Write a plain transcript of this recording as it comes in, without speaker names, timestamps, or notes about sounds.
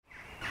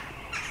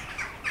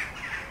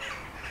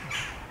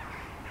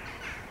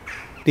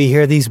Do you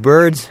hear these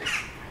birds?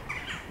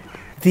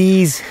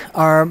 These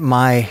are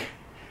my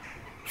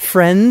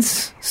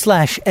friends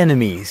 /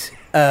 enemies.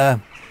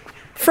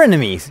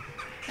 Frenemies.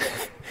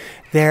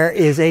 There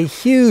is a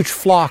huge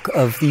flock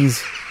of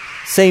these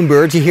same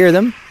birds. You hear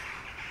them?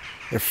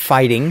 They're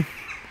fighting.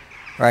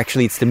 Or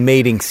actually, it's the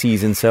mating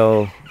season,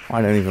 so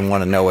I don't even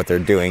want to know what they're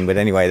doing. But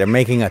anyway, they're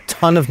making a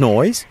ton of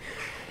noise.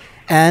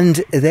 And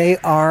they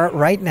are,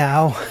 right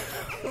now,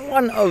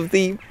 one of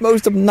the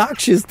most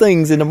obnoxious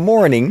things in the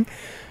morning,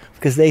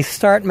 because they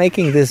start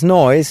making this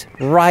noise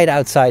right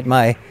outside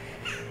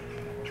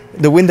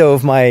the window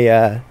of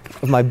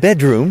my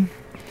bedroom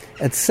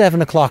at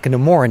 7 o'clock in the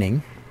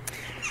morning.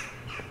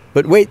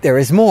 But wait, there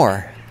is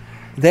more.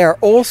 They're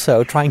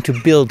also trying to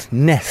build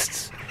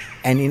nests.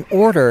 And in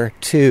order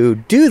to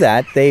do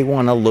that, they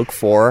want to look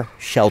for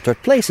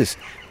sheltered places.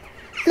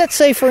 Let's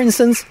say, for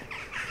instance,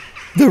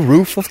 the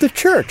roof of the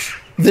church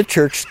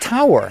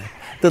tower,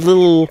 the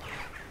little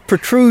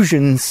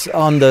protrusions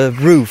on the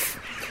roof.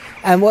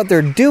 And what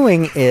they're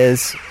doing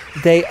is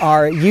they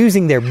are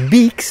using their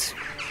beaks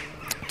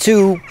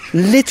to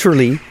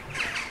literally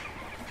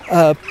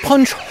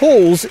punch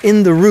holes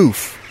in the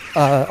roof.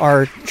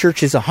 Our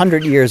church is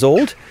 100 years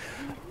old.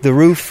 The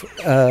roof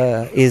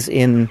is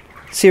in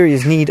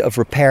serious need of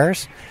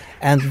repairs.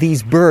 And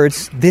these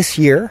birds this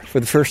year, for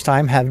the first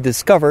time, have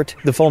discovered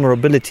the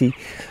vulnerability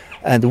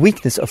and the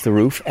weakness of the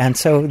roof. And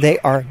so they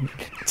are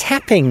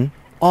tapping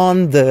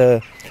on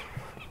the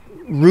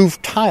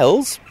roof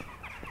tiles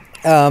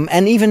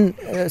and even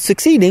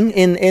succeeding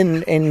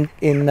in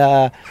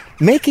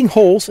making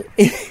holes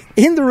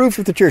in the roof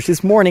of the church.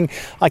 This morning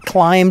I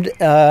climbed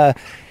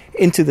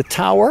into the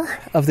tower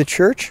of the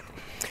church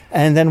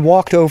and then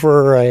walked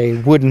over a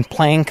wooden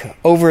plank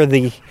over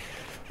the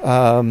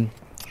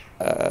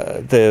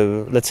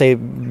let's say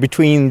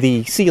between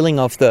the ceiling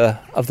of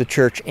the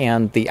church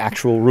and the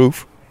actual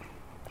roof,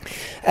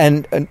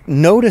 and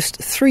noticed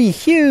 3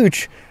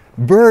 huge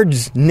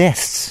birds'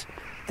 nests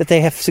that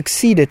they have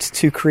succeeded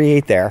to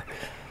create there.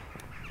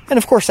 And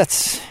of course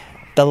that's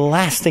the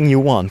last thing you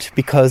want,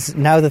 because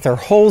now that there are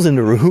holes in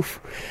the roof,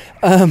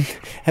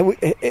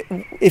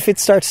 if it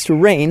starts to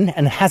rain,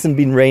 and it hasn't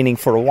been raining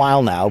for a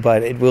while now,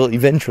 but it will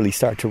eventually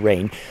start to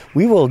rain,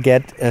 we will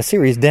get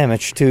serious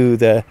damage to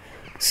the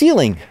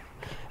ceiling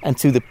and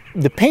to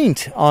the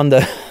paint on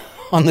the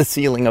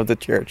ceiling of the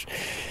church.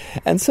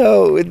 And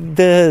so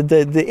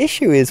the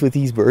issue is with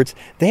these birds,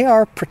 they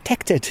are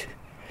protected.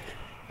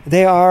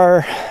 They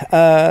are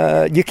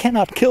you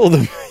cannot kill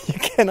them, you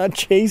cannot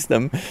chase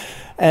them,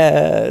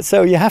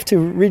 so you have to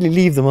really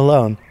leave them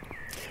alone.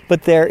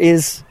 But there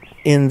is,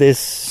 in this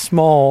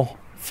small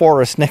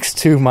forest next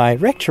to my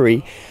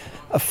rectory,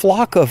 a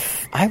flock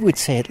of, I would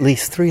say, at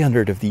least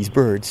 300 of these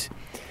birds.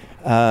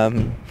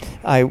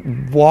 I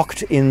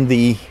walked in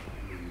the,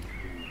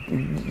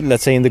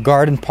 let's say, in the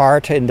garden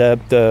part, in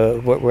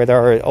the where there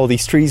are all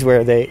these trees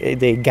where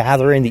they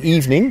gather in the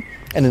evening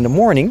and in the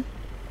morning.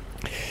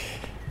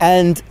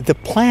 And the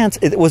plants,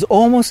 it was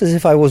almost as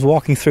if I was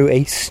walking through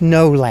a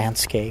snow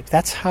landscape.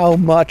 That's how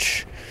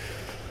much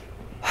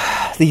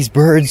these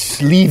birds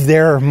leave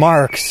their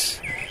marks.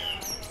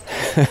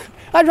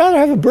 I'd rather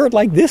have a bird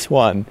like this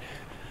one,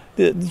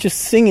 just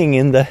singing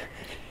in the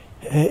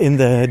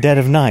dead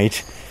of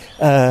night.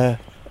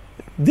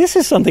 This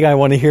is something I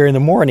want to hear in the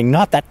morning,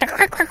 not that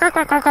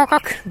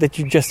that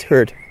you just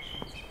heard.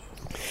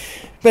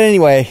 But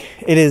anyway,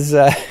 it is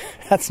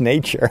that's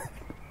nature.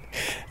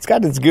 It's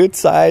got its good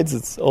sides.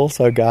 It's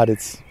also got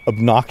its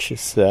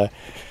obnoxious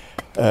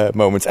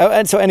moments.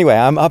 And so anyway,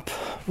 I'm up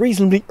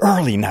reasonably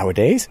early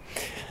nowadays.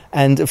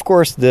 And of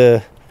course,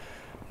 the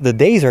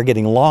days are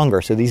getting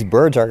longer. So these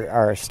birds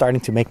are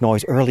starting to make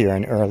noise earlier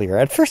and earlier.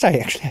 At first,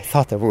 I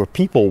thought there were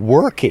people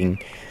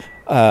working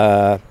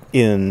on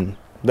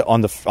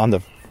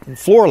the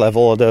floor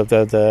level,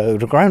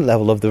 the ground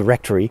level of the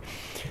rectory.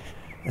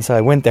 And so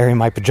I went there in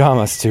my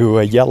pajamas to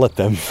yell at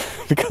them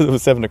because it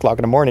was 7 o'clock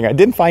in the morning. I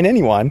didn't find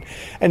anyone.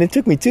 And it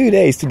took me 2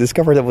 days to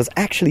discover that it was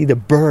actually the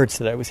birds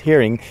that I was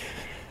hearing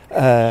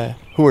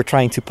who were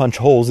trying to punch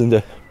holes in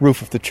the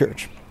roof of the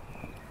church.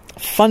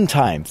 Fun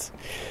times.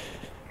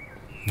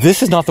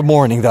 This is not the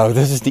morning, though.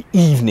 This is the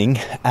evening.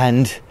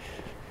 And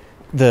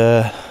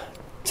the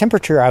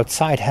temperature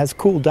outside has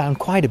cooled down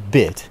quite a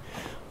bit.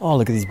 Oh,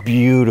 look at these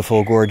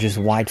beautiful, gorgeous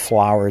white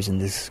flowers in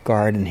this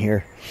garden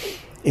here.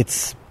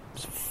 It's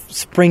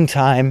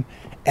springtime.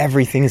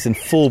 Everything is in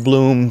full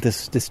bloom.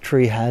 This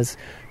tree has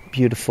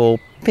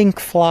beautiful pink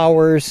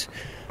flowers.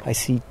 I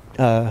see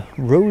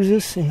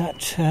roses in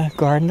that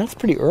garden. That's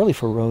pretty early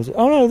for roses.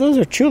 Oh no, those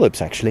are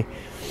tulips actually.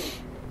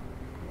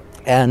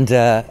 And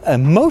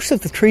most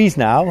of the trees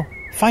now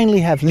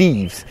finally have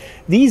leaves.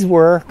 These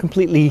were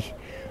completely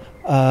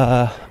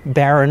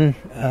barren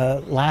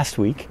last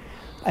week,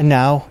 and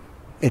now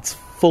it's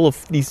full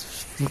of these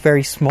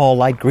very small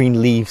light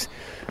green leaves.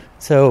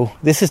 So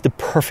this is the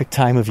perfect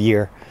time of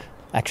year,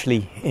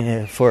 actually,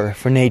 for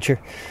nature.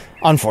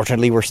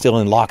 Unfortunately, we're still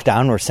in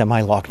lockdown or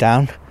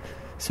semi-lockdown,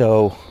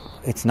 so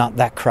it's not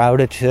that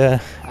crowded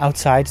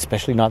outside,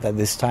 especially not at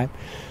this time.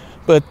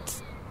 But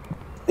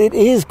it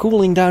is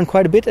cooling down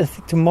quite a bit. I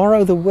think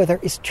tomorrow the weather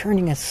is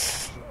turning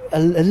a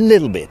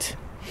little bit.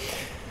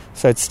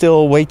 So it's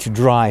still way too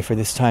dry for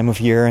this time of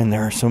year, and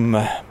there are some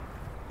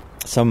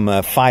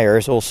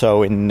fires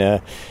also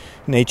in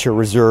nature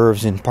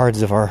reserves in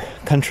parts of our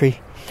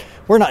country.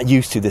 We're not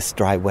used to this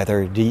dry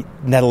weather. The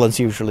Netherlands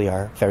usually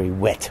are very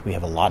wet. We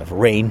have a lot of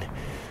rain.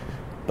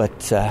 But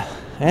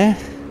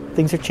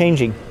things are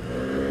changing.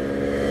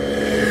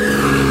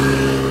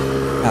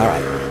 All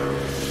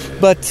right.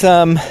 But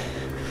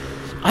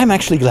I'm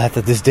actually glad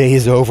that this day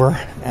is over,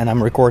 and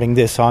I'm recording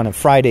this on a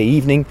Friday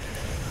evening.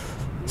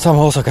 So I'm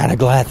also kind of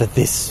glad that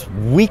this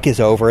week is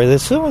over.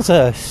 This was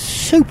a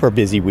super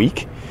busy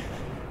week.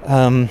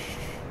 I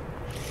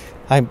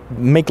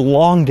make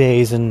long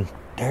days, and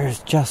there's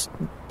just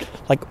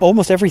like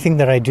almost everything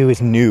that I do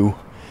is new.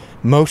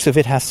 Most of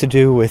it has to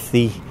do with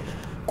the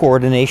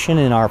coordination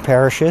in our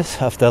parishes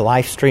of the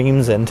live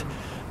streams, and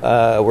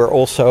we're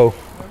also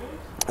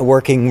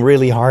working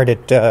really hard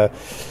at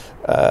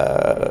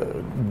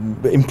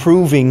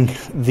improving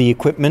the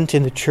equipment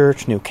in the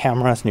church, new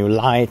cameras, new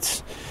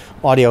lights,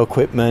 audio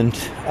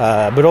equipment,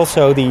 but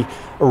also the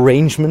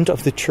arrangement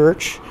of the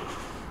church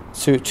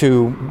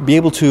to be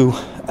able to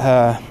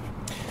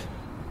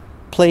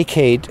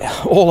placate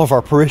all of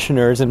our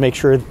parishioners and make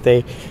sure that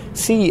they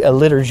see a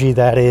liturgy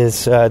that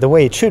is the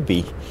way it should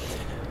be.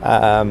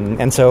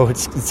 And so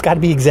it's got to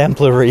be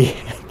exemplary,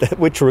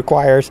 which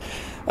requires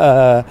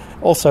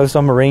also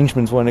some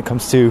arrangements when it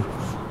comes to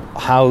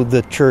how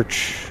the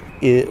church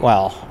is,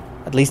 well,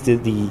 at least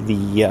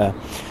the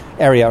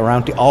area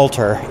around the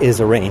altar is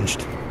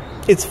arranged.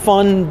 It's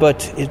fun,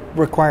 but it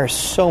requires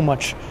so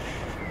much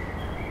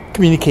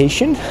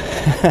communication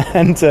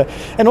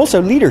and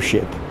also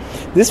leadership.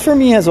 This for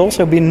me has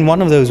also been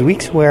one of those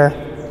weeks where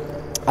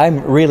I'm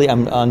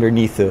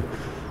underneath the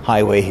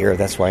highway here.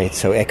 That's why it's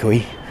so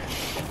echoey.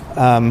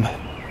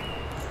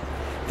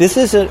 This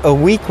is a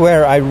week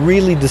where I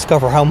really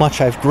discover how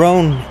much I've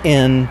grown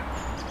in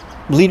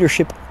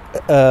leadership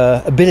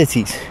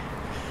abilities.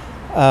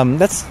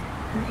 That's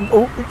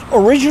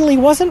originally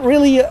wasn't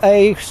really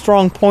a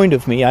strong point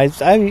of me.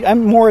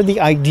 I'm more the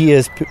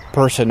ideas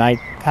person.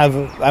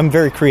 I'm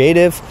very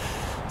creative,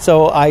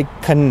 so I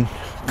can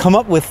come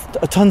up with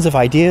tons of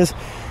ideas,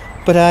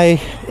 but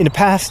I, in the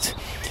past,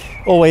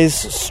 always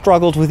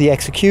struggled with the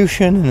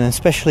execution, and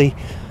especially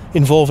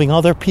involving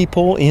other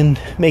people in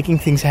making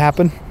things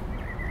happen.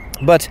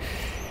 But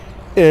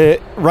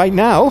right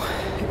now,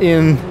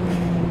 in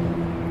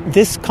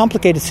this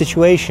complicated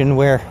situation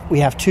where we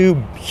have two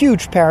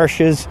huge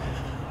parishes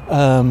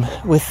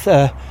with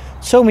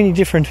so many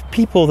different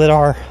people that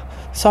are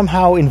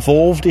somehow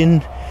involved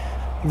in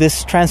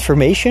this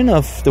transformation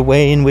of the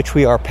way in which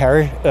we are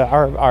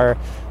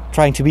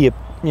trying to be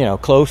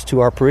close to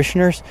our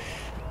parishioners,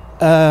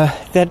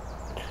 that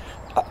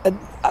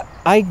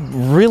I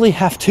really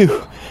have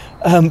to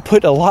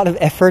put a lot of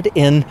effort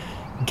in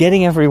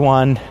getting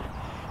everyone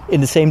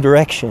in the same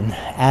direction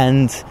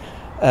and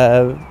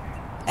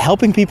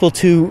helping people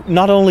to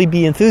not only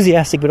be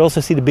enthusiastic but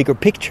also see the bigger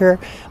picture,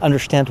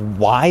 understand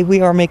why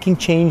we are making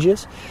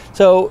changes.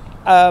 So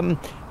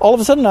all of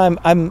a sudden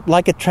I'm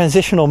like a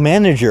transitional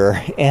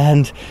manager,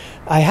 and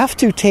I have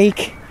to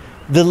take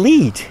the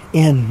lead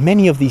in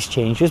many of these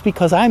changes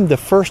because I'm the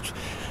first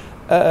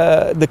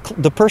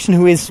the person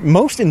who is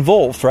most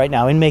involved right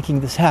now in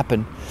making this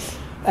happen.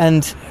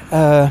 And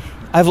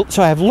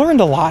I've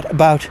learned a lot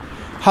about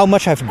how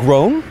much I've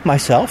grown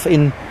myself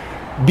in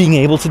being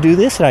able to do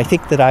this, and I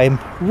think that I'm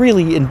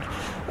really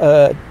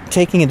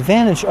taking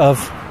advantage of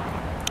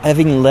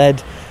having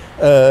led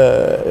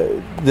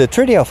the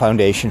Tridio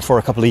Foundation for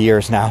a couple of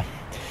years now,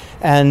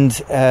 and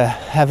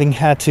having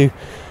had to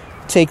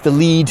take the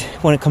lead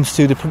when it comes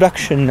to the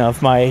production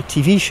of my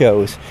TV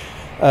shows,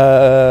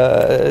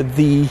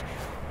 the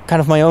kind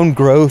of my own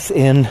growth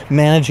in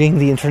managing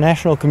the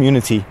international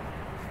community,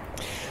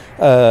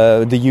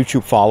 the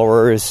YouTube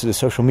followers, the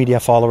social media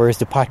followers,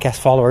 the podcast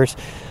followers.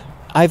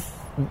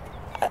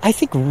 I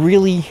think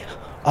really,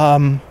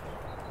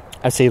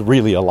 I say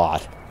really a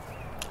lot.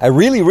 I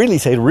really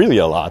say really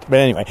a lot. But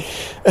anyway,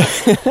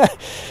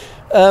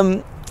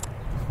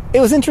 it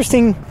was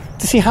interesting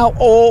to see how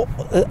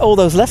all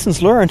those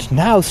lessons learned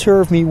now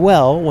serve me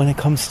well when it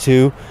comes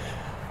to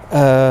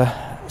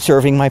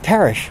serving my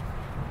parish.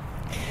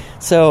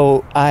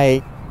 So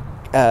I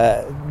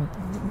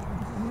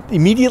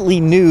immediately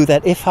knew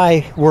that if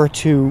I were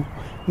to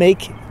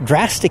make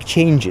drastic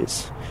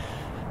changes,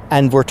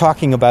 and we're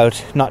talking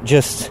about not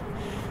just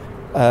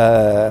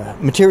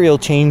material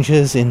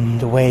changes in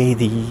the way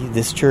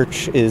this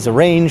church is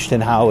arranged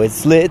and how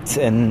it's lit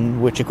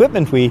and which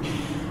equipment we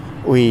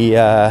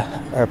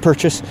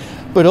purchase,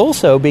 but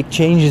also big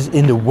changes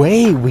in the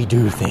way we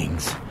do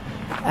things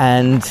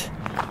and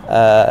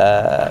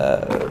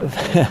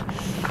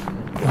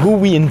who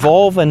we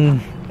involve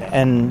and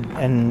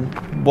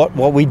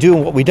what we do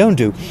and what we don't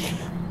do.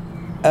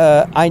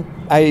 I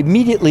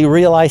immediately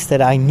realized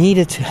that I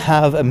needed to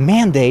have a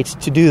mandate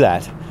to do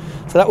that.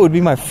 So that would be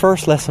my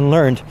first lesson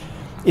learned.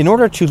 in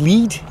order to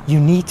lead, you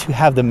need to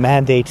have the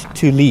mandate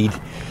to lead.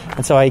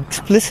 And so I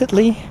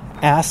explicitly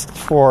asked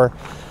for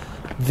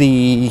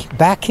the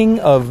backing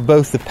of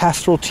both the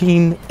pastoral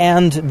team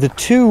and the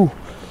two,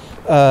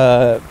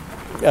 the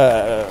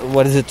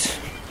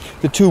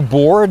two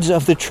boards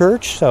of the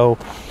church. So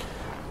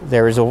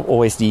there is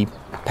always the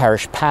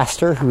parish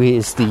pastor, who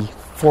is the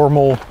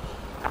formal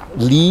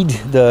lead,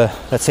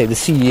 let's say the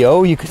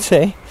CEO, you could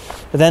say.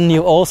 But then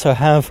you also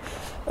have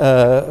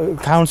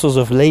councils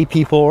of lay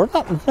people, or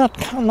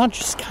not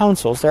just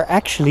councils. They're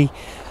actually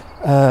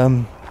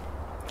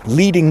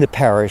leading the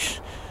parish,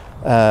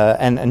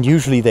 and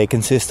usually they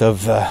consist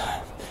of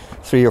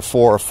 3 or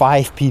 4 or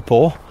 5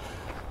 people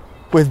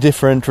with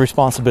different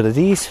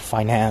responsibilities: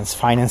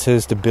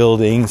 finances, the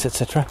buildings,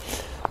 etc.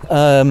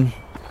 And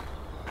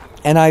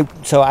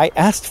I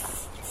asked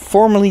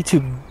formally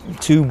to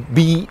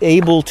be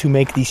able to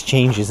make these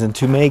changes and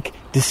to make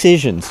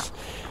decisions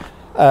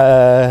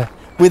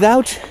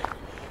without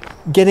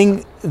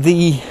getting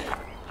the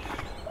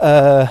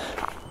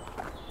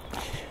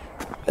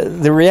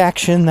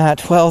reaction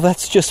that, well,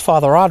 that's just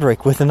Father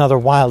Roderick with another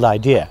wild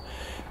idea.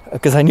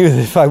 Because I knew that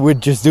if I would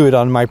just do it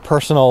on my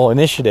personal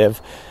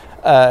initiative,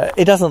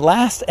 it doesn't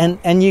last,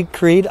 and you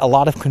create a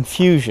lot of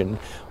confusion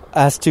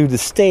as to the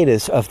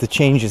status of the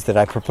changes that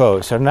I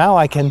propose. So now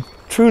I can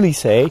truly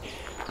say,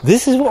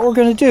 this is what we're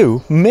going to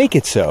do, make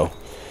it so.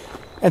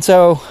 And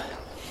so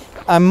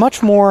I'm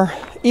much more,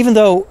 even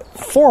though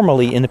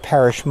formally in the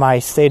parish my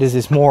status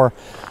is more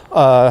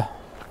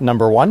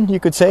number 1, you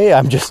could say.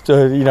 I'm just,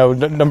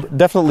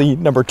 definitely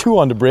number 2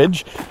 on the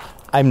bridge.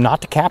 I'm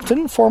not the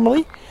captain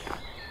formally,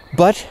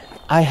 but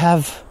I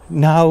have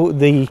now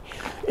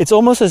it's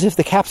almost as if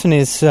the captain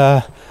is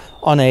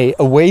on a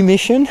away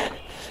mission,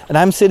 and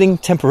I'm sitting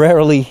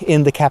temporarily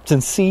in the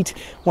captain's seat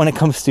when it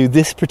comes to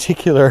this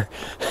particular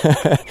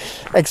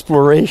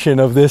exploration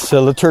of this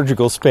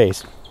liturgical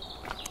space.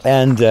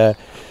 And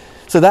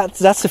so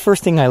that's the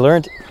first thing I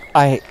learned.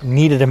 I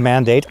needed a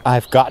mandate.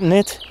 I've gotten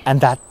it, and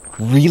that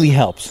really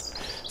helps.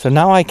 So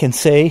now I can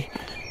say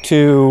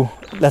to,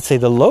 let's say,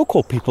 the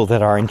local people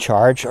that are in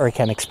charge, or I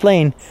can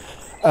explain,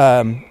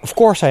 of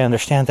course I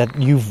understand that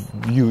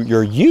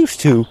you're used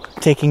to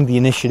taking the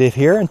initiative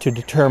here and to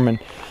determine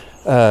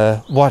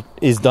what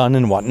is done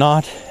and what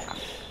not.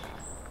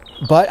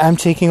 But I'm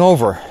taking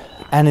over.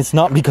 And it's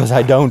not because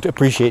I don't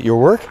appreciate your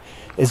work.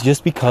 It's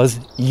just because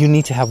you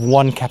need to have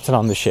one captain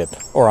on the ship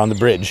or on the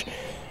bridge.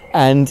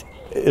 And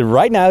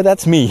right now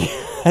that's me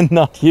and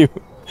not you.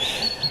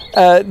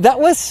 That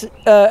was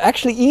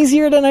actually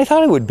easier than I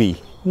thought it would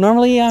be.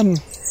 Normally I'm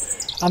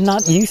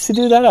not used to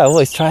do that. I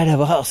always try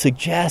to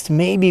suggest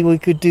maybe we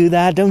could do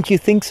that. Don't you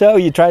think so?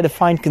 You try to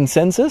find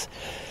consensus.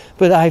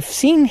 But I've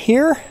seen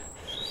here,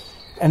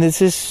 and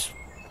this is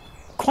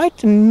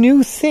quite a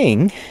new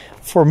thing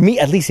for me,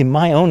 at least in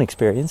my own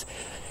experience,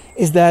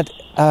 is that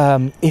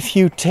if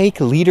you take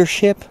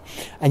leadership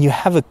and you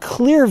have a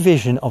clear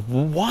vision of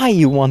why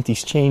you want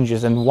these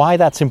changes and why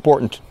that's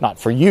important, not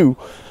for you,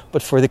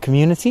 but for the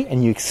community,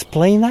 and you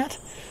explain that,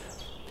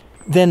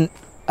 then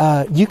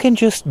you can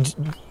just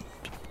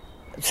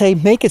say,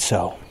 make it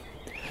so.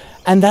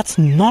 And that's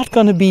not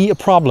going to be a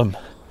problem.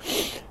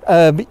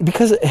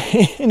 Because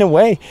in a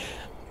way,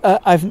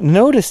 I've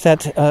noticed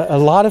that a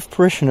lot of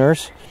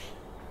parishioners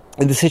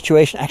in the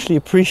situation actually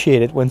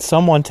appreciate it when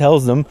someone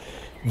tells them,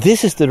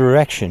 this is the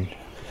direction.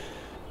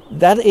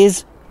 That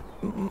is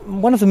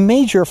one of the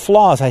major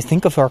flaws, I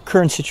think, of our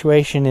current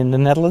situation in the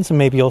Netherlands, and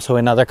maybe also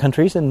in other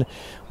countries in the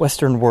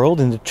Western world,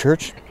 in the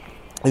church,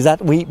 is that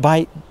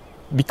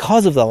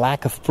because of the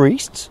lack of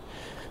priests,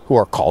 who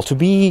are called to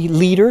be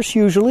leaders,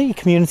 usually,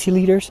 community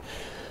leaders,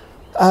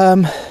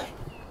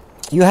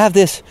 you have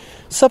this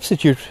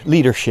substitute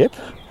leadership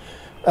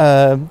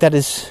that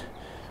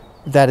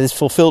is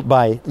fulfilled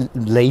by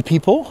lay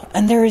people,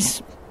 and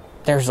there's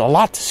a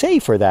lot to say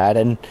for that,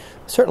 and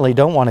certainly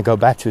don't want to go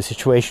back to a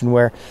situation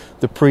where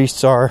the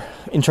priests are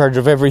in charge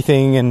of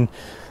everything and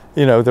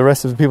the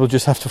rest of the people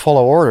just have to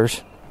follow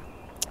orders.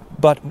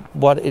 But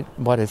what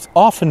it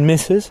often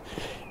misses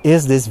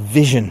is this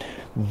vision.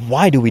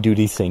 Why do we do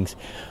these things?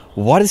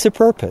 What is the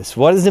purpose?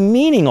 What is the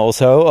meaning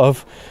also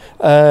of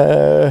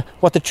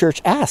what the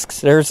church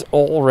asks? There's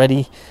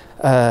already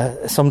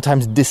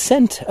sometimes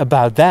dissent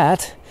about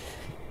that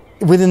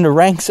within the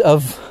ranks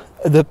of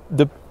the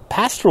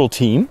pastoral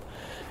team.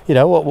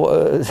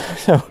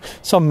 So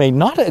some may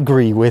not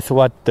agree with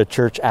what the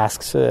church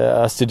asks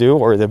us to do,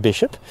 or the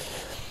bishop,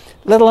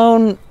 let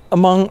alone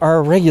among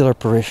our regular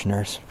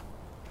parishioners.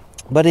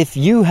 But if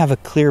you have a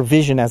clear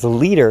vision as a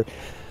leader,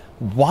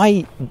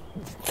 why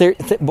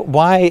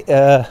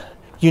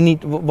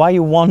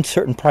you want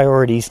certain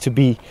priorities to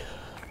be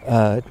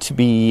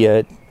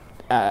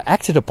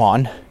acted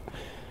upon,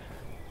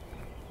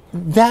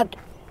 that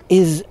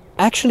is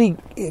actually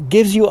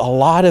gives you a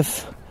lot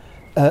of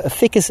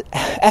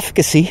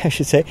efficacy, I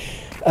should say,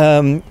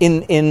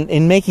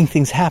 in making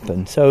things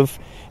happen. So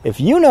if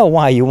you know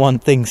why you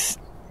want things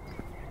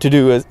to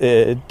do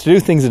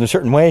things in a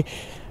certain way,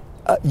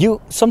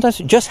 you sometimes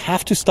just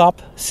have to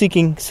stop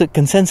seeking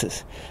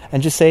consensus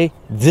and just say,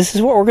 this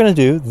is what we're going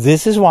to do.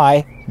 This is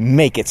why.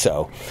 Make it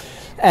so.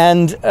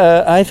 And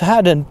I've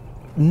had a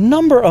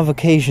number of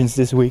occasions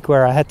this week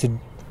where I had to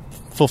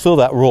fulfill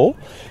that role.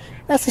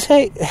 That's to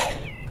say,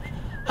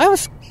 I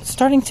was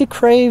starting to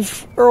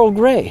crave Earl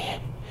Grey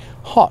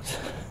hot.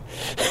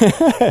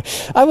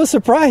 I was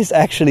surprised,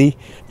 actually,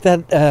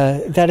 that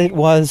it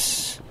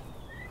was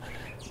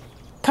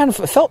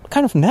it felt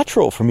kind of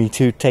natural for me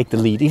to take the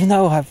lead, even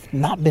though I've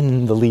not been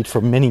in the lead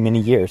for many, many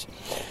years.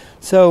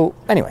 So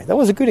anyway, that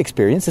was a good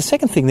experience. The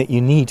second thing that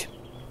you need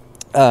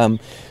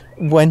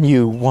when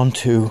you want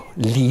to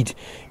lead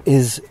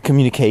is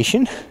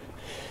communication.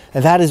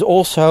 And that is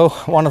also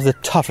one of the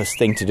toughest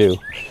things to do,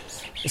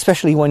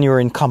 especially when you're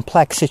in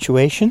complex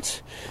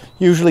situations.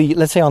 Usually,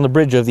 let's say on the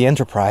bridge of the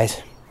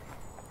Enterprise,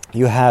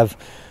 you have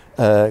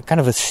kind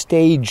of a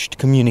staged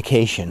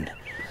communication.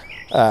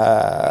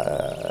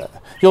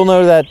 You'll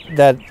know that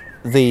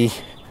the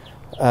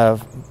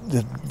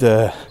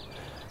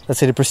let's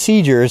say the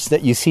procedures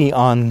that you see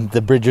on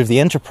the bridge of the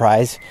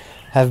Enterprise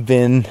have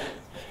been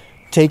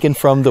taken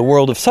from the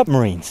world of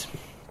submarines.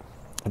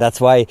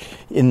 That's why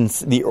in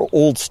the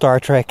old Star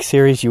Trek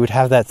series you would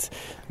have that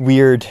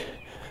weird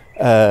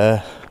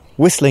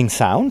whistling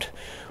sound.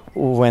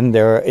 When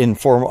they're on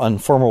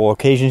formal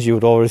occasions, you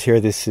would always hear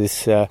this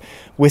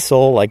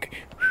whistle, like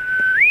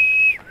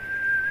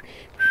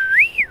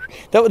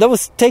that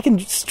was taken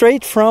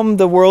straight from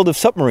the world of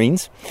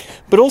submarines.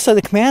 But also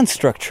the command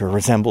structure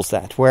resembles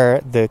that,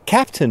 where the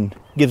captain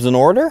gives an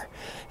order,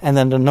 and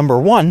then the number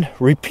one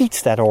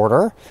repeats that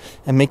order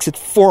and makes it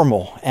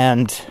formal,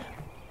 and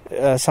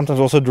sometimes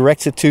also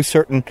directs it to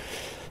certain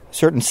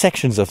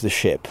sections of the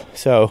ship.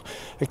 So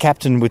the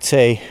captain would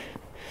say,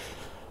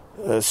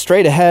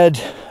 straight ahead,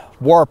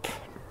 warp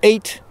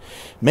 8,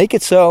 make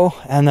it so,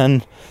 and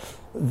then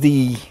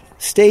the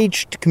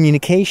staged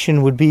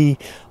communication would be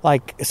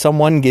like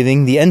someone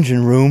giving the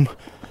engine room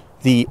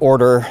the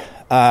order,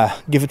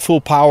 give it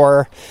full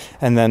power,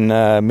 and then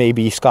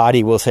maybe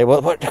Scotty will say,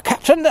 well,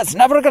 Captain, that's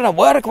never going to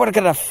work. We're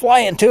going to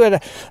fly into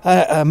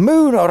a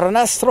moon or an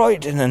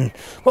asteroid, and then,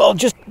 well,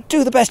 just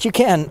do the best you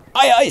can.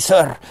 Aye, aye,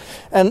 sir.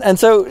 And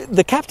so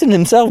the captain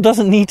himself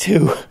doesn't need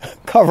to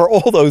cover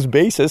all those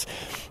bases.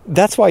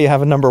 That's why you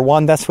have a number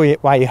one. That's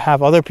why you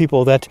have other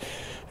people that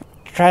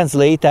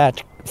translate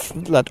that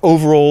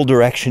overall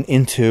direction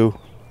into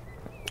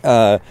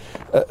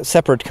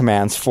separate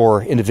commands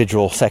for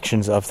individual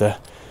sections of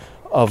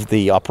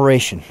the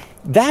operation.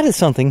 That is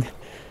something,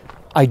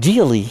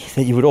 ideally,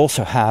 that you would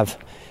also have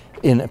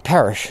in a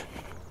parish,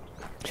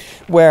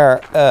 where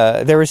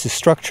there is a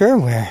structure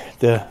where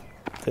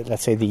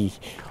let's say the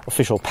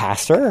official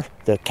pastor,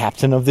 the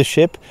captain of the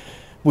ship,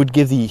 would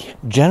give the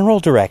general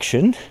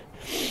direction,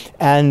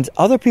 and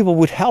other people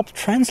would help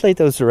translate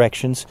those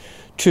directions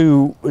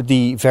to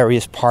the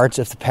various parts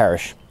of the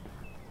parish.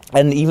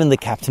 And even the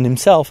captain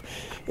himself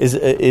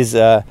is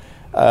under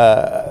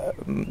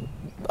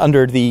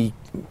the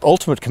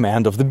ultimate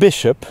command of the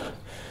bishop,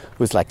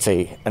 who's like,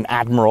 say, an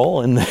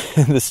admiral in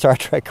the Star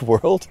Trek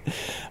world.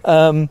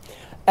 And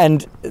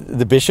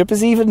the bishop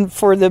is even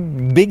for the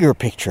bigger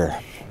picture.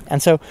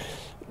 And so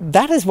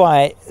that is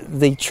why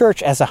the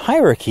church as a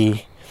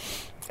hierarchy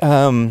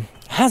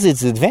has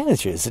its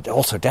advantages. It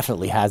also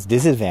definitely has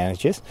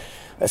disadvantages,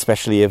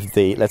 especially if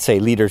the, let's say,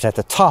 leaders at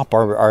the top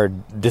are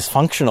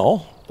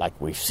dysfunctional, like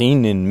we've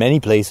seen in many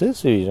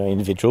places,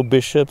 individual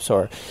bishops,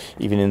 or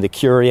even in the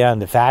Curia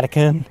and the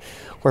Vatican,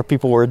 where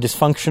people were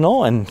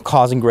dysfunctional and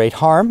causing great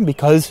harm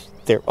because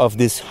they're of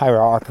this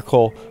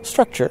hierarchical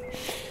structure.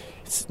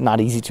 It's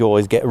not easy to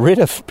always get rid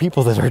of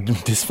people that are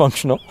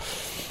dysfunctional.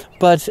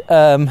 But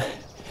on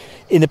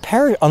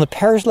the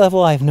parish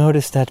level, I've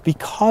noticed that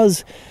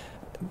because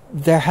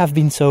there have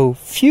been so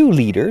few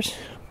leaders,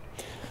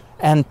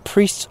 and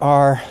priests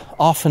are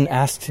often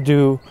asked to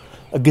do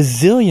a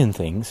gazillion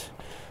things.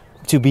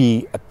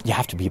 You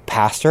have to be a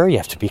pastor, you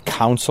have to be a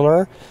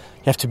counselor,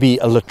 you have to be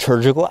a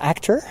liturgical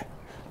actor,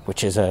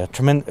 which is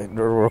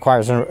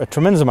requires a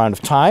tremendous amount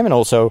of time, and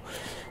also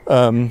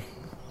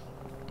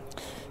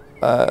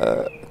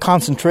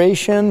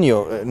concentration.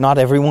 Not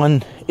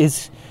everyone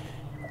is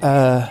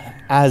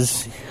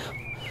as,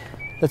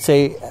 let's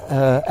say,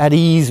 at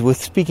ease with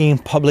speaking in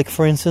public,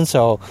 for instance.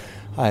 So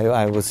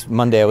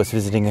Monday I was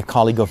visiting a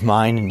colleague of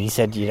mine, and he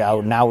said,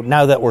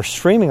 now that we're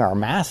streaming our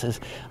masses,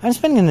 I'm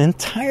spending an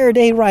entire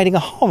day writing a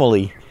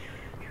homily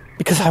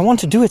because I want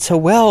to do it so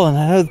well, and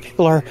I know that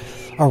people are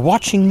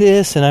watching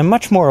this, and I'm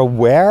much more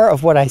aware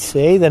of what I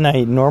say than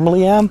I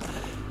normally am.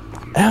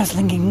 And I was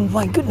thinking,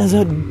 my goodness,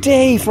 a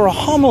day for a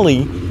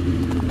homily.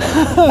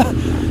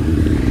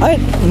 I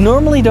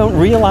normally don't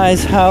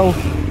realize how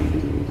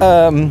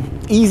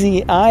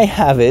easy I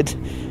have it,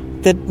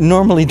 that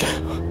normally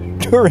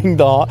during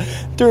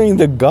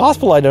the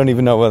gospel I don't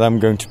even know what I'm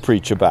going to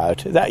preach about.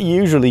 That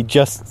usually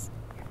just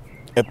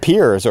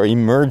appears or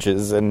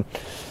emerges, and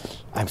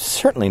I'm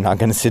certainly not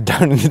going to sit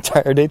down an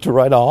entire day to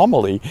write a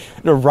homily.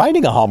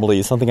 Writing a homily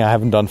is something I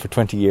haven't done for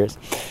 20 years.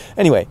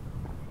 Anyway,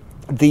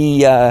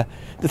 the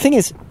thing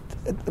is,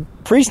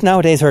 priests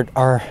nowadays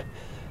are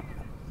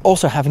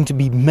also having to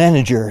be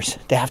managers.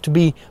 They have to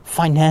be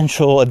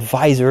financial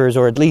advisors,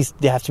 or at least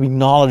they have to be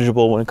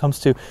knowledgeable when it comes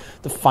to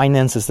the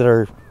finances that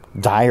are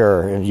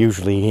dire and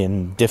usually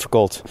and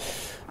difficult.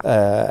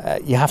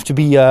 You have to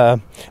be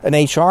an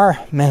HR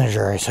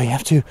manager, so you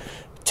have to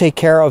take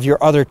care of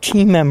your other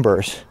team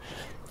members.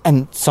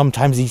 And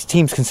sometimes these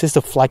teams consist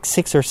of like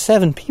 6 or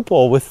 7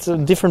 people with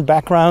different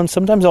backgrounds,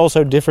 sometimes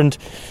also different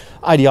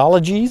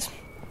ideologies,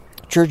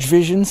 church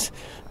visions.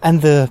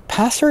 And the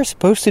pastor is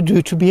supposed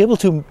to be able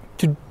to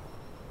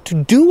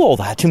do all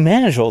that, to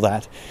manage all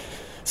that.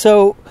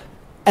 So,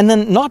 and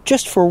then not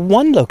just for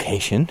one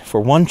location,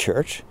 for one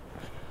church,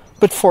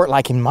 but for,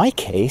 like in my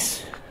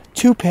case,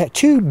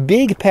 two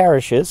big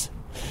parishes,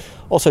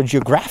 also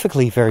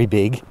geographically very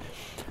big,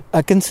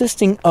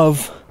 consisting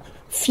of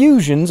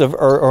fusions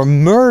or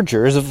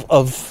mergers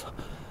of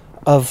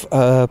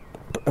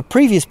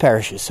previous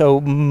parishes.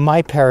 So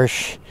my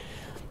parish,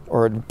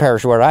 or the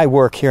parish where I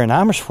work here in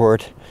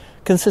Amersfoort,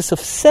 consists of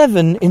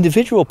 7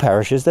 individual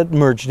parishes that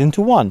merged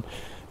into one.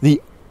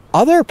 The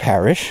other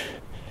parish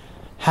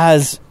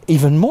has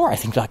even more, I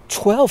think like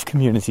 12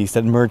 communities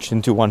that merged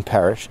into one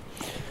parish.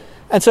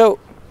 And so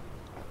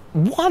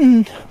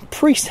one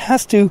priest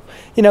has to,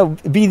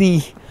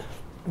 be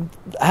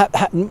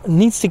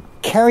needs to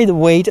carry the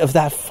weight of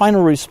that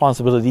final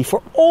responsibility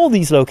for all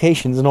these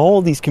locations and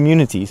all these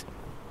communities.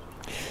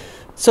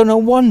 So no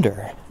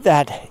wonder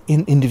that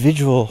in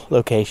individual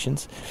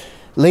locations,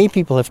 lay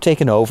people have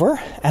taken over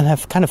and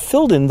have kind of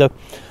filled in the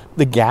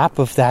gap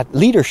of that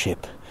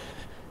leadership.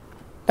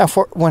 Now,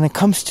 when it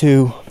comes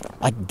to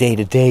like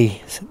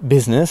day-to-day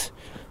business,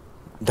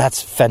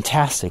 that's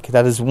fantastic.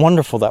 That is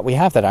wonderful that we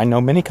have that. I know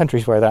many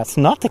countries where that's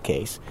not the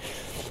case,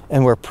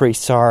 and where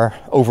priests are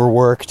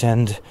overworked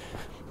and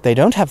they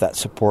don't have that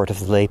support of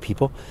the lay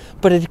people.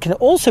 But it can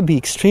also be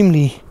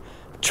extremely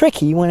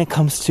tricky when it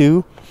comes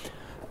to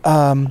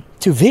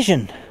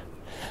vision.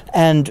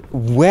 And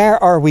where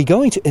are we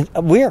going to?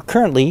 We are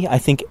currently, I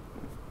think,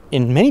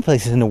 in many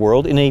places in the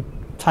world, in a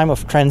time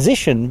of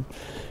transition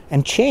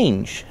and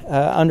change.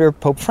 Under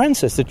Pope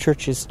Francis, the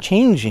church is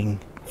changing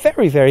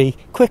very, very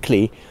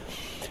quickly.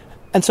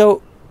 And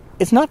so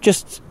it's not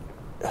just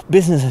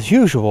business as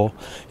usual.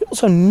 You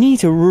also need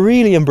to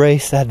really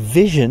embrace that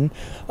vision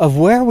of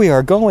where we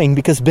are going,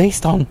 because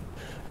based on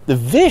the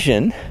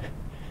vision,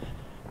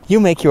 you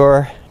make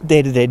your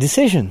day-to-day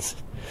decisions.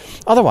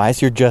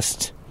 Otherwise, you're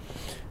just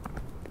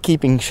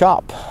keeping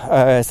shop.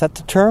 Is that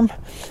the term?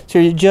 So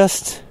you're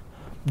just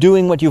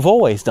doing what you've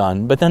always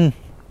done, but then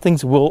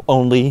things will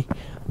only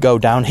go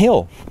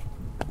downhill.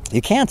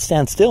 You can't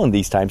stand still in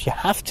these times. You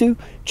have to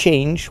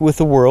change with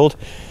the world,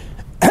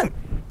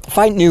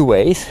 find new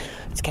ways.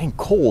 It's getting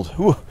cold.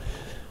 Ooh. I'm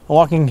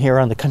walking here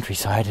on the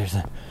countryside. There's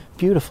a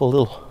beautiful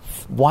little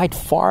white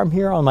farm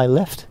here on my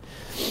left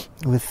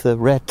with the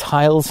red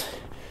tiles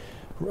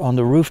on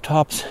the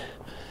rooftops.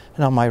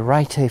 And on my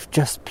right, they've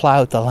just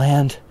plowed the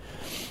land.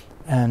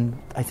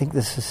 And I think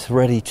this is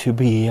ready to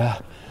be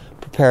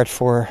prepared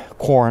for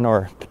corn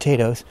or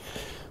potatoes.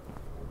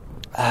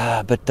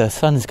 But the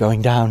sun is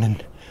going down,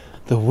 and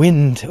the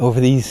wind over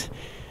these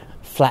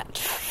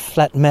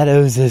flat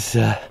meadows is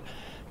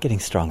getting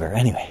stronger.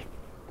 Anyway,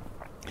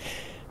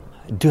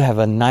 I do have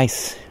a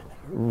nice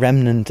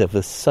remnant of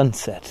a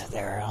sunset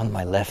there on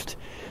my left.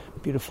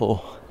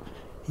 Beautiful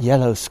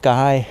yellow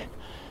sky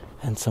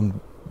and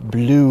some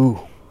blue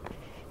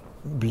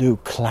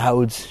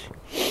clouds.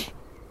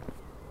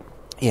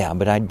 Yeah,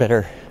 but I'd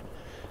better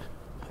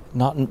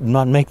not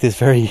make this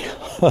very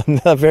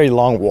a very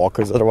long walk,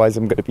 because otherwise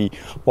I'm going to be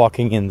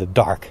walking in the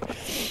dark.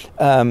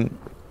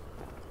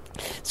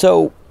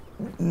 So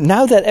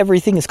now that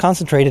everything is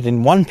concentrated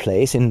in one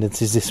place, and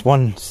this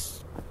one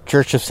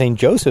Church of St.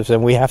 Joseph's,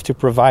 and we have to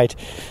provide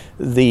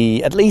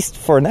at least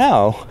for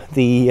now,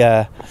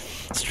 the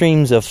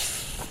streams of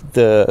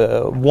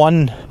the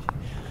one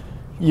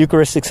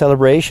Eucharistic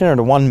celebration, or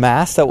the one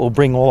Mass that will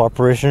bring all our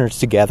parishioners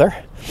together,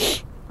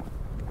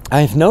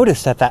 I've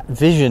noticed that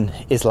vision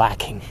is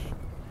lacking.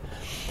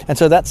 And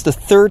so that's the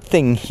third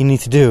thing you need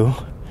to do.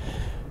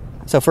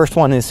 So first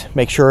one is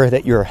make sure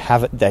that you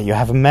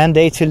have a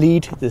mandate to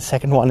lead. The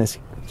second one is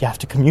you have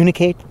to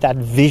communicate that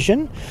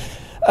vision.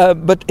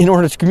 But in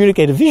order to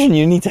communicate a vision,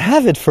 you need to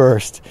have it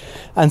first.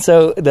 And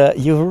so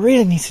you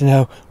really need to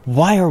know,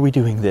 why are we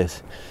doing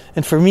this?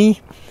 And for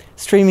me,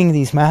 streaming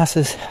these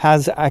masses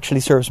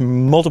serves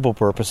multiple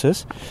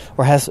purposes,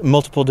 or has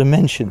multiple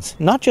dimensions.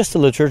 Not just a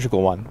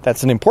liturgical one.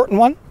 That's an important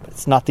one, but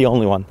it's not the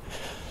only one.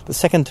 The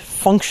second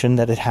function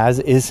that it has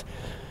is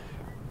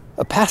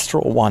a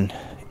pastoral one.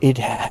 It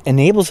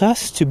enables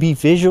us to be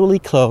visually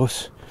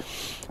close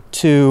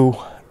to,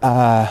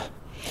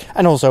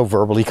 and also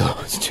verbally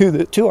close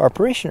to our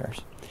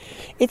parishioners.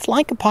 It's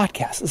like a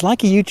podcast. It's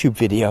like a YouTube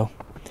video.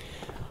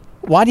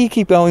 Why do you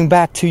keep going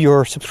back to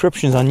your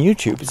subscriptions on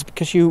YouTube? It's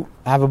because you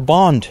have a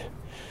bond,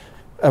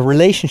 a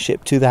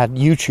relationship to that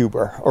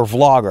YouTuber or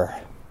vlogger.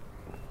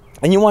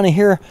 And you want to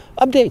hear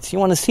updates. You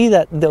want to see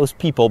those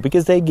people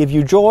because they give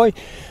you joy.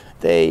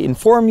 They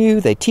inform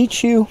you. They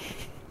teach you.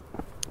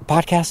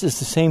 podcast is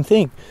the same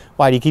thing.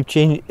 Why do you keep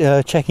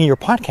checking your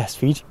podcast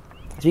feed?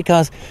 It's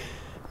because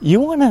you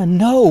want to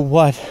know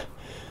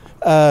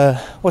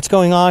what's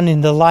going on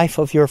in the life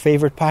of your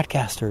favorite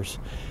podcasters.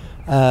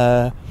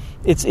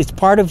 It's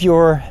part of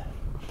your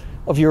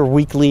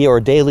weekly or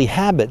daily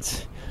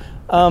habits,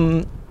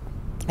 and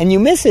you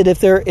miss it if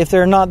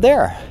they're not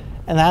there.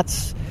 And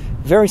that's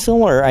very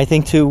similar, I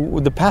think,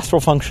 to the pastoral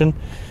function.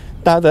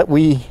 Now that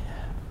we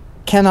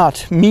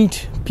cannot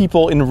meet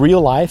people in real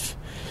life,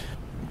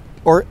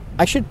 or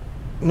I should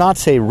not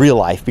say real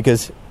life,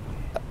 because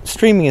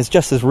streaming is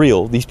just as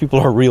real. These people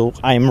are real,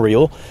 I am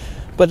real.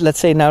 But let's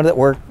say now that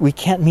we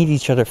can't meet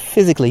each other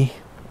physically,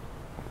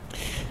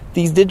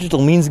 these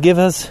digital means give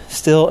us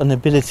still an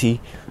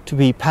ability to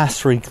be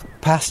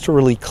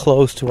pastorally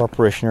close to our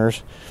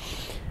parishioners.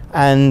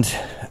 And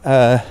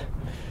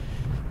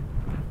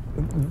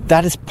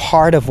that is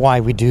part of why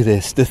we do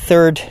this. The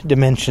third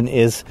dimension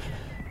is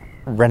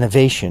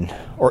renovation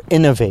or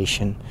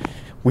innovation.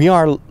 We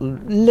are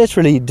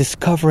literally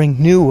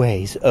discovering new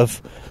ways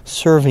of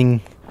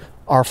serving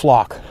our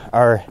flock,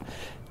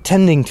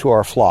 tending to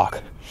our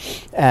flock.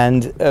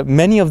 And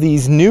many of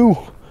these new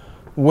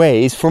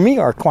ways, for me,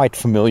 are quite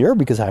familiar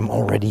because I'm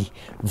already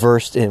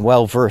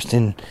well versed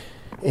in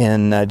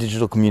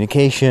digital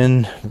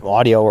communication,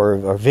 audio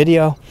or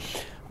video.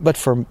 But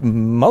for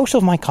most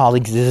of my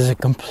colleagues, this is a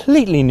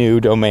completely new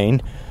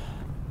domain.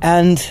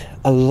 And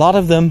a lot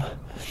of them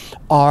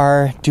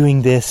are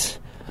doing this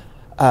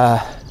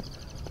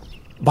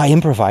by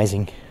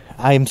improvising.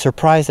 I am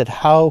surprised at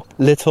how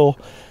little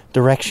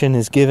direction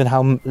is given,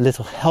 how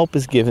little help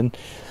is given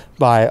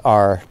by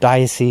our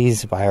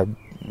diocese, by our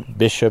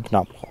bishop.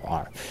 Not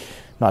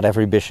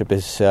every bishop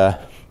is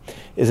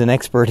an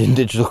expert in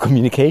digital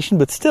communication,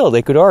 but still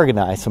they could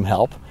organize some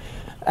help.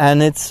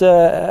 And it's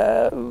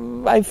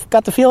I've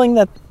got the feeling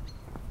that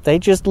they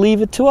just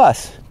leave it to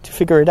us to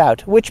figure it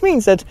out, which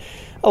means that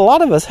a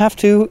lot of us have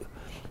to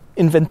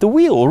reinvent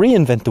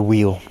the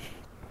wheel.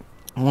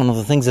 One of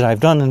the things that I've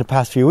done in the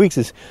past few weeks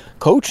is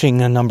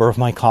coaching a number of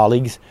my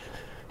colleagues,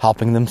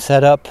 helping them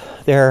set up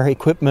their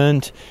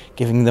equipment,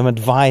 giving them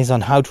advice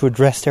on how to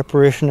address their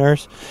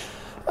parishioners,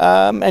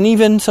 and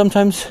even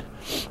sometimes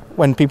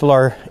when people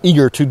are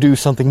eager to do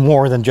something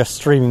more than just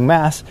streaming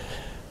Mass,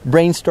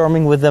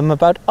 brainstorming with them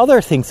about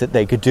other things that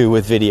they could do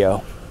with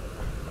video.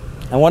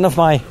 And one of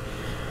my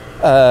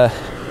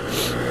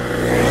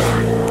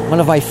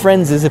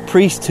friends is a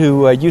priest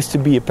who used to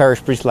be a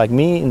parish priest like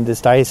me in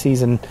this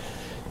diocese, and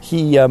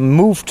he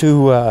moved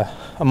to a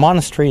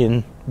monastery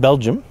in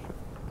Belgium.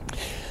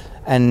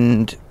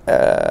 And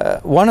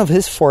one of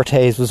his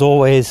fortes was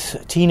always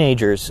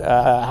teenagers,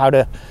 how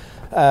to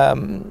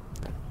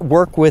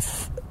work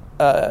with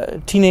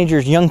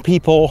teenagers, young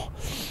people.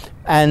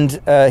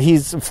 And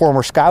he's a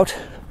former scout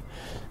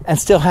and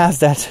still has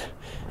this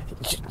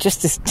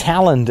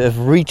talent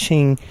of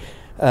reaching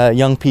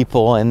young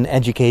people and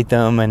educate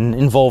them and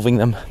involving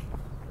them.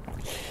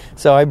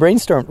 So I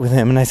brainstormed with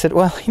him and I said,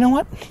 well, you know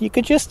what? You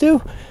could just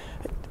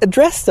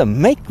address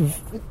them,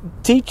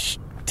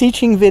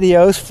 teaching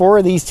videos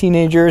for these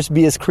teenagers,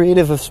 be as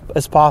creative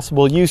as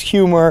possible, use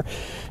humor,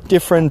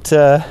 different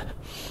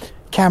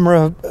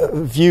camera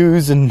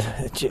views and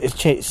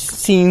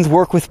scenes,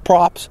 work with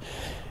props.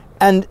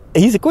 And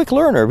he's a quick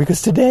learner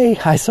because today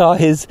I saw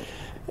his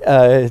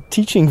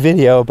teaching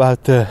video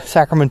about the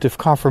sacrament of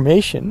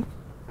confirmation.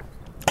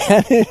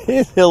 And it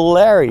is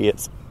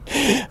hilarious.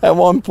 At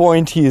one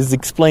point he is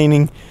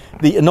explaining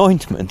the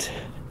anointment.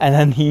 And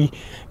then he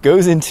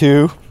goes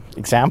into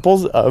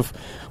examples of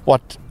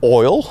what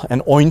oil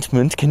and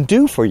ointment can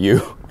do for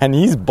you. And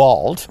he's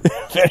bald,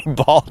 very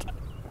bald.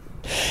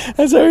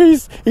 And so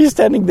he's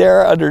standing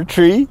there under a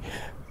tree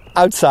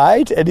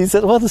outside, and he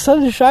said, well, the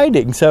sun is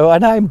shining,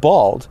 and I'm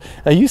bald.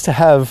 I used to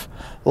have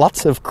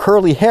lots of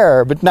curly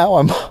hair, but now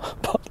I'm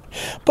bald.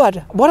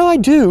 But what do I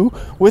do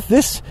with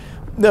this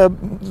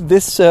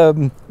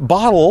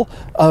bottle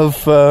of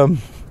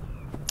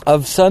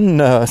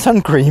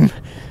sun cream?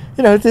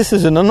 This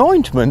is an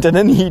anointment. And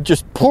then he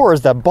just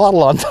pours that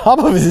bottle on top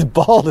of his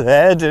bald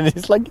head, and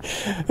he's like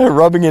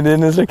rubbing it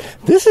in. It's like,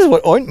 this is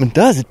what ointment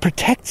does. It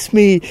protects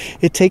me.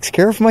 It takes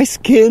care of my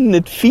skin.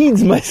 It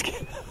feeds my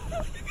skin.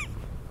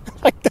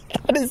 Like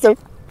that is the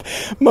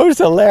most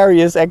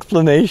hilarious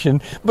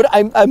explanation. But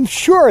I'm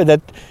sure that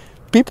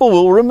people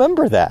will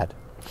remember that.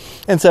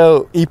 And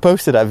so he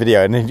posted that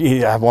video, and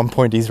at one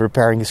point he's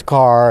repairing his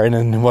car, and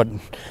then what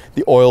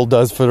the oil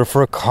does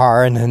for a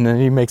car, and then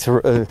he makes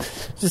so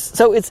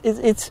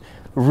it's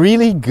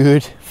really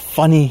good,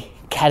 funny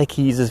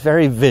catechesis. It's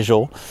very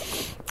visual,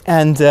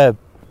 and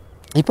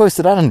he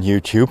posted that on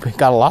YouTube. It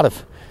got a lot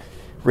of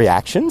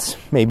reactions,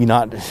 maybe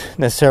not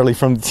necessarily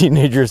from the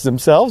teenagers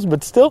themselves,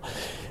 but still,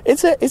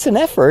 it's an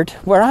effort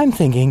where I'm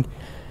thinking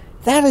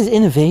that is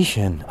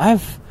innovation.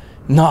 I've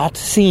not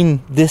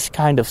seen this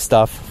kind of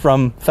stuff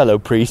from fellow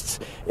priests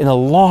in a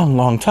long,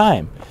 long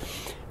time.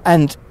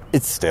 And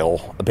it's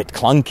still a bit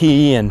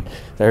clunky and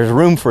there's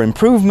room for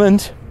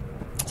improvement.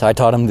 So I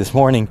taught him this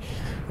morning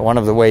one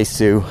of the ways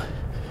to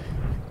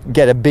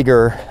get a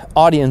bigger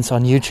audience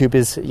on YouTube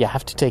is you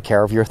have to take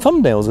care of your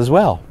thumbnails as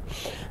well.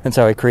 And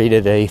so I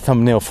created a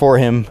thumbnail for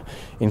him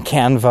in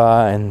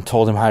Canva and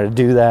told him how to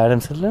do that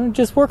and said, let me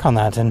just work on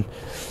that and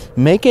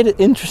make it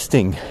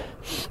interesting.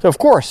 So of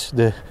course,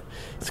 the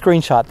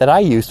screenshot that I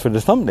used for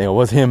the thumbnail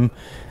was him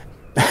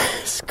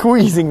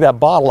squeezing that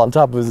bottle on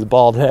top of his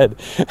bald head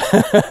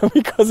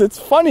because it's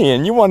funny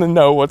and you want to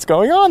know what's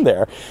going on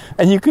there.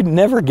 And you could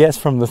never guess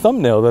from the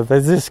thumbnail that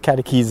this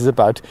catechesis is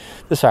about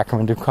the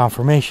sacrament of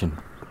confirmation.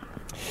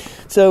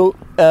 So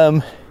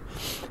that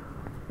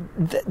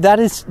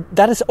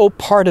is all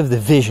part of the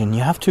vision.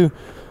 You have to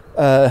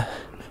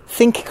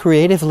think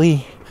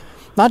creatively,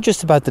 not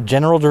just about the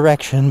general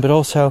direction, but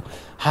also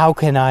how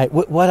can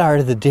what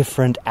are the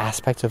different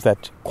aspects of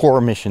that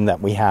core mission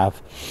that we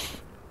have.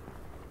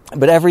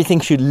 But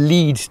everything should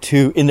lead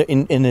to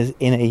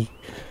in a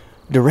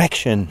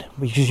direction,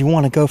 because you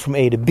want to go from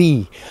A to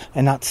B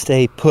and not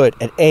stay put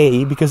at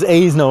A, because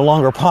A is no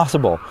longer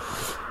possible.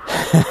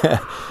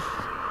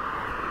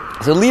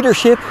 So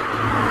leadership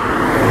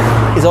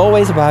is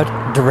always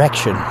about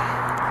direction.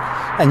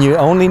 And you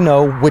only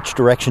know which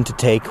direction to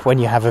take when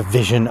you have a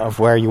vision of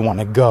where you want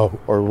to go,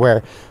 or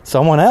where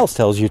someone else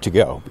tells you to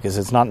go, because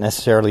it's not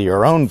necessarily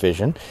your own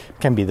vision. It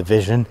can be the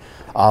vision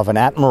of an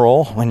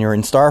admiral when you're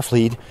in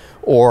Starfleet,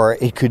 or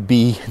it could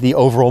be the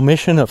overall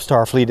mission of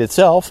Starfleet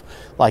itself,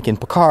 like in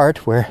Picard,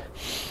 where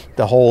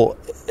the whole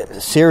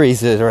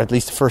series, or at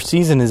least the first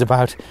season, is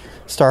about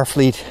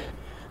Starfleet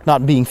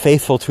not being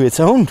faithful to its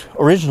own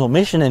original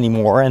mission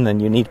anymore, and then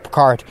you need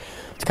Picard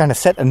to kind of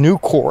set a new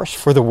course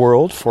for the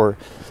world, for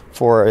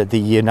the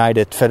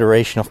United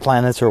Federation of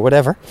Planets or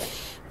whatever.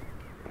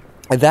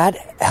 That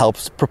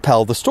helps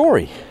propel the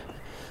story.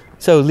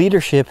 So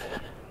leadership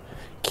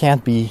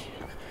can't be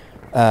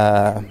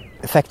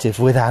effective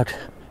without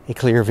a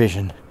clear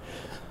vision.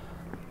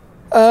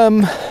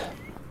 Let's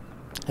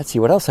see,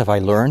 what else have I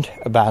learned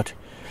about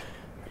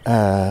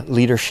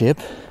leadership?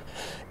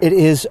 It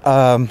is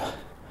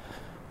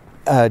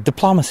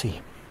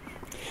diplomacy.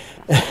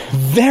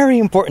 Very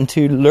important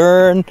to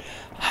learn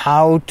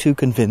how to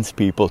convince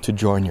people to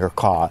join your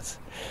cause.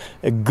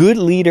 A good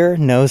leader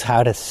knows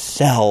how to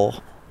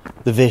sell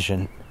the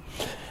vision.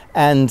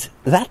 And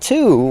that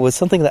too was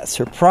something that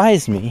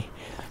surprised me,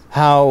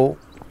 how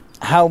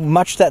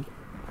much that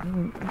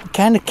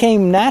kind of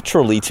came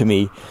naturally to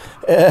me.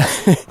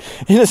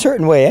 In a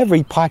certain way,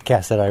 every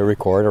podcast that I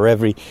record or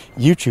every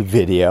YouTube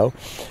video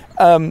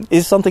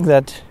is something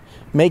that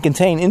may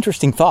contain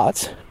interesting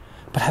thoughts,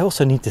 but I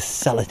also need to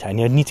sell it. I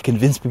need to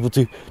convince people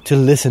to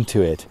listen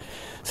to it.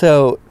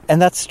 So,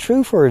 and that's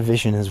true for a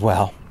vision as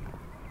well.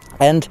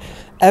 And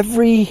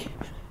every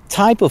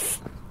type of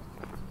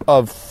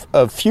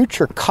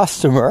future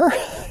customer,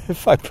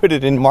 if I put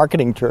it in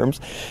marketing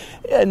terms,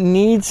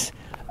 needs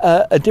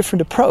a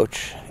different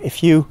approach.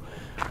 If you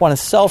want to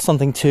sell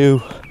something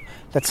to,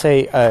 let's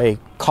say, a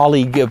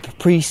colleague, a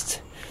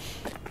priest,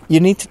 you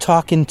need to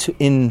talk in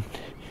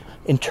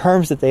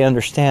terms that they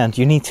understand.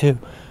 You need to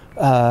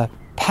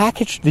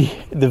package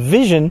the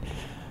vision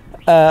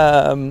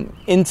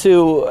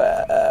into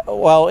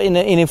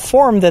in a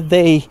form that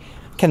they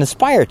can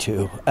aspire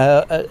to.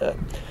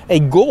 A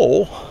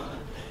goal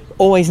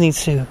always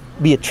needs to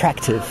be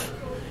attractive.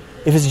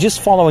 If it's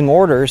just following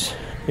orders,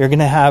 you're going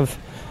to have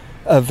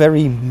a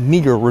very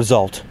meager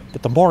result.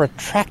 But the more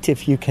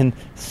attractive you can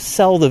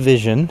sell the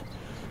vision,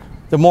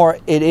 the more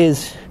it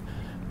is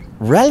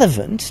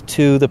relevant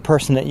to the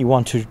person that you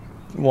want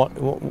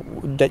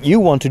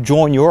to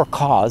join your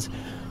cause,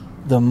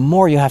 the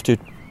more you have to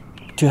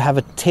have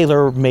a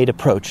tailor-made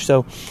approach.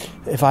 So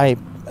if I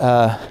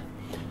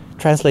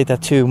translate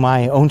that to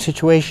my own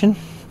situation,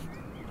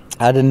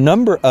 I had a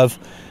number of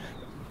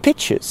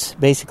pitches,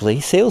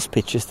 basically sales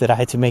pitches, that I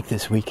had to make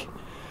this week.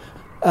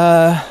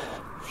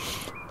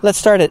 Let's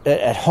start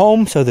at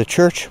home. So the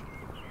church,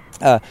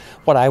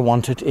 what I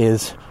wanted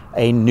is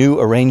a new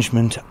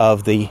arrangement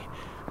of the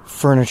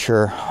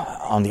furniture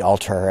on the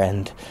altar,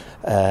 and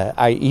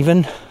I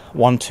even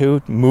want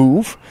to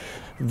move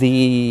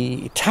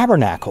the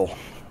tabernacle,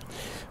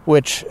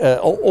 which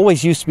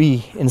always used to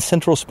be in a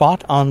central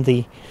spot on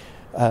the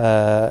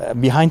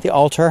behind the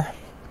altar.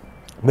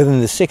 But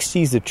in the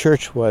 60s, the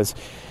church was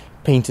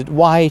painted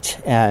white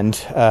and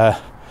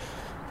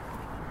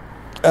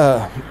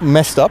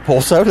messed up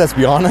also, let's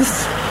be honest.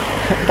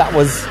 That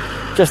was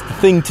just the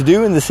thing to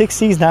do in the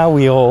 60s. Now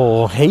we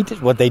all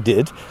hate what they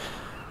did.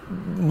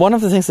 One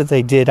of the things that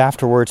they did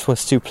afterwards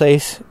was to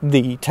place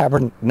the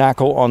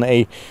tabernacle on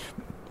a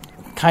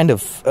kind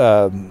of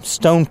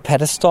stone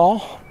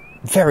pedestal.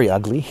 Very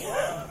ugly.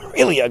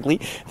 Really ugly.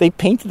 They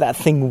painted that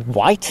thing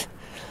white,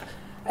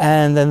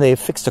 and then they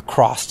fixed a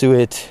cross to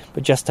it,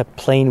 but just a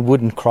plain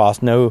wooden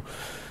cross, no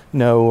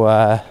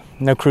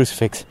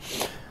crucifix,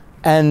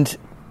 and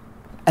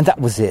that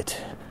was it.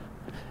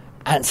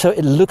 And so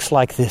it looks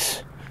like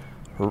this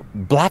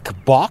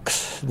black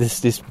box,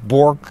 this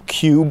Borg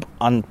cube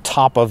on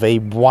top of a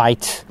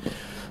white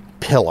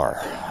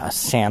pillar, a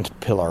sand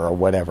pillar or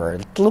whatever.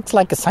 It looks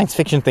like a science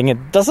fiction thing.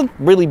 It doesn't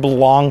really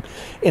belong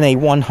in a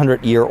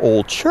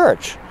 100-year-old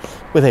church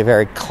with a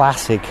very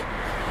classic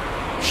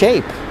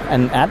shape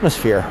and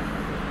atmosphere.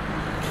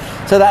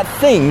 So that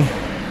thing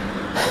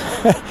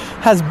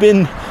has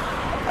been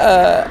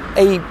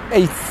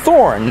a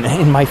thorn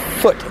in my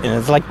foot, and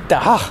it's like,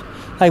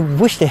 I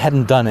wish they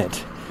hadn't done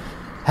it.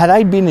 Had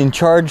I been in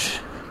charge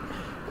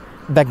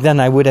back then,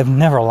 I would have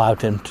never allowed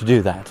them to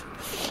do that.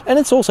 And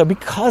it's also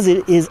because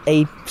it is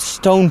a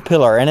stone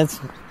pillar, and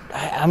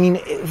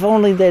if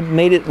only they'd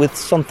made it with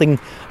something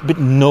a bit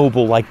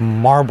noble like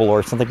marble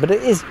or something, but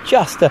it is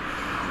just a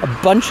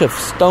bunch of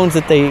stones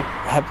that they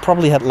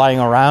probably had lying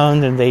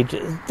around, and they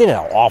did an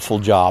awful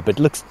job. It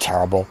looks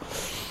terrible.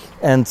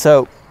 And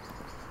so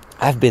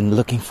I've been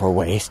looking for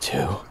ways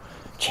to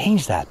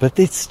change that, but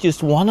it's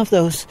just one of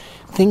those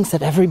things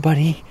that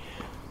everybody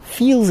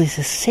feels is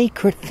a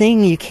sacred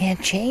thing. You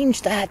can't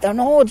change that. Oh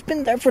no, it's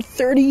been there for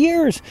 30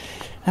 years.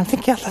 And I'm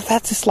thinking,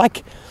 that's just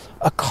like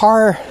a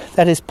car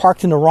that is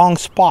parked in the wrong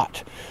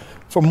spot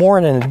for more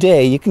than a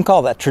day. You can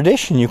call that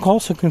tradition. You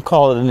also can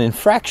call it an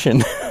infraction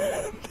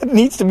that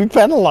needs to be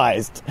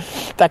penalized.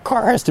 That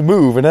car has to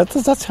move, and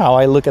that's how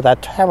I look at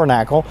that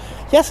tabernacle.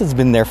 Yes, it's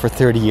been there for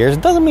 30 years.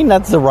 It doesn't mean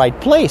that's the right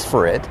place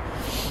for it.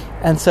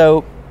 And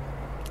so,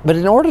 but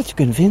in order to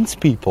convince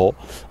people,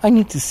 I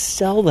need to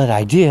sell that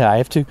idea. I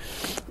have to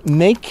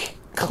make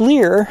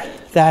clear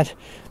that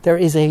there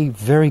is a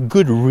very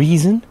good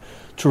reason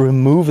to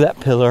remove that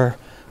pillar,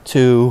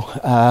 to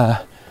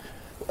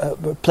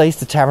place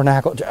the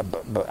tabernacle.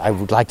 I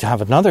would like to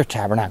have another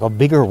tabernacle, a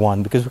bigger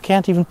one, because we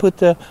can't even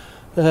put all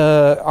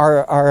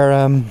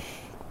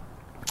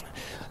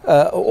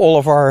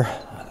of our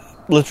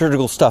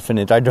liturgical stuff in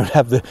it. I don't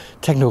have the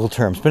technical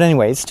terms, but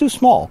anyway, it's too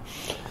small.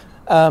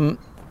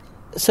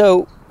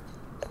 So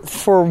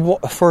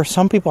for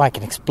some people, I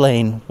can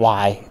explain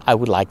why I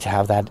would like to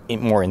have that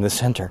more in the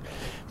center.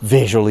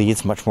 Visually,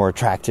 it's much more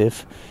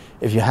attractive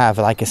if you have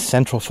like a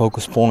central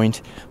focus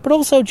point, but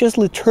also just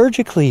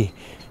liturgically,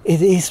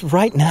 it is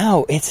right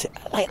now, it's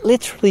like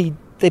literally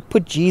they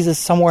put Jesus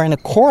somewhere in a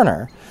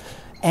corner,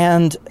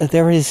 and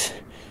there is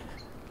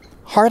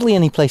hardly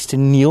any place to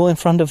kneel in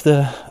front of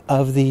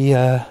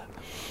the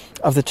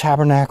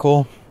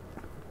tabernacle.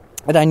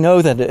 And I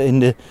know that in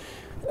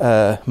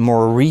the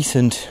more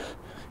recent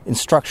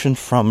instruction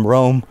from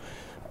Rome,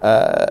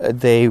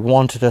 they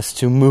wanted us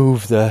to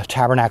move the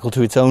tabernacle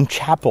to its own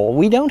chapel.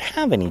 We don't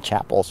have any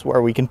chapels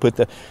where we can put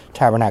the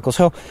tabernacle.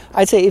 So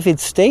I'd say if it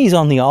stays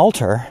on the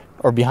altar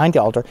or behind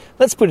the altar,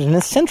 let's put it in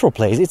a central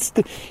place.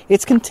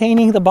 It's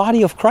containing the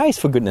body of Christ,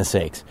 for goodness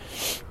sakes.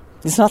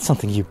 It's not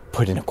something you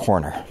put in a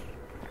corner.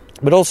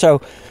 But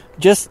also,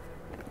 just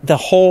the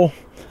whole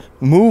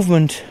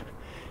movement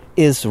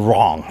is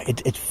wrong.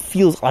 It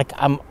feels like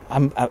I'm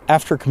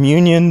after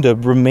communion, the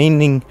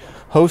remaining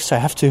hosts, I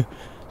have to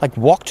like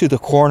walk to the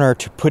corner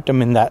to put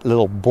them in that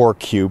little Borg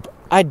cube.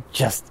 I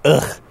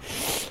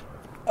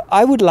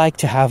would like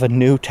to have a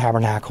new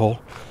tabernacle,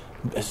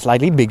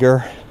 slightly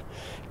bigger,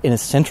 in a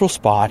central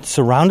spot,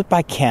 surrounded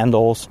by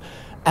candles,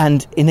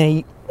 and in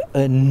a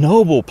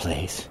noble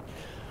place.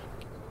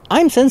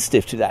 I'm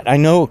sensitive to that. I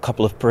know a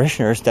couple of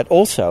parishioners that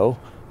also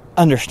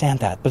understand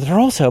that, but there are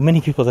also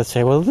many people that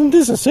say, well,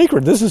 this is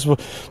sacred, this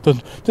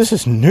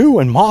is new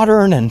and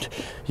modern, and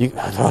you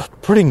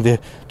putting the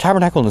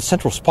tabernacle in a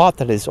central spot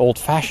that is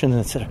old-fashioned,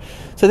 etc.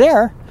 So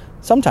there,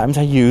 sometimes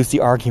I use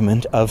the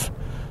argument of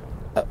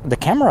the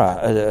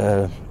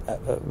camera.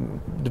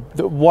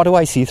 What do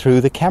I see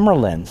through the camera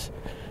lens?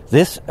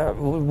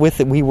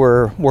 We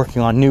were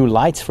working on new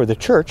lights for the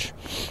church,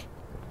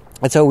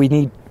 and so we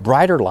need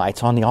brighter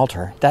lights on the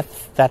altar. That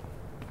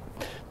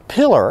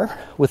pillar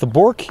with the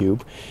Borg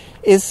cube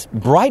is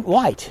bright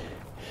white,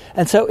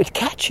 and so it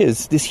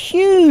catches this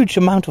huge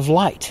amount of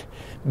light,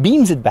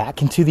 beams it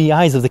back into the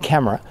eyes of the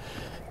camera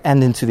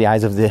and into the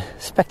eyes of the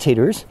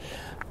spectators,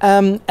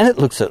 and it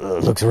looks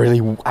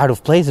really out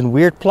of place and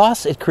weird.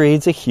 Plus, it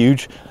creates a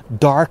huge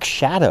dark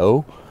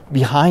shadow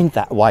behind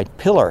that white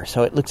pillar,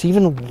 so it looks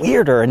even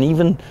weirder and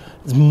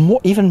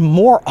even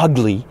more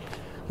ugly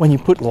when you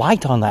put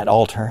light on that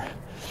altar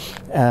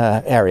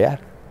area.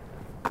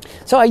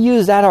 So I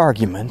use that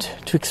argument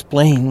to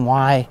explain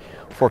why,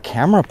 for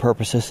camera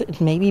purposes,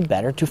 it may be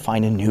better to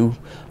find a new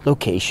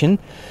location.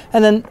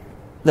 And then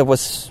there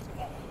was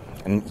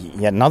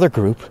yet another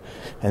group,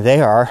 and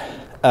they are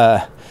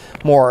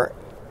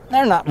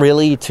they're not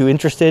really too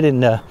interested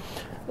in,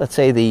 let's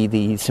say,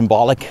 the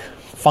symbolic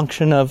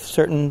function of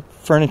certain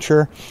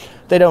furniture.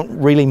 They don't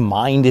really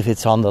mind if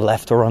it's on the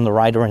left or on the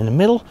right or in the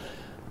middle.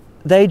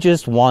 They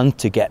just want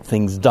to get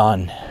things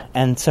done.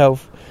 And so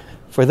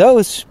for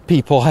those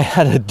people, I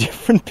had a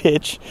different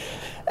pitch,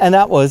 and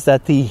that was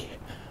that the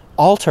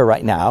altar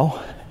right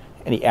now,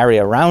 and the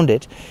area around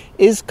it,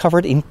 is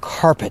covered in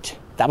carpet.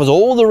 That was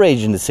all the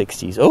rage in the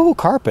 60s. Oh,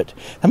 carpet.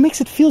 That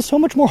makes it feel so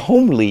much more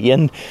homely.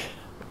 And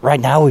right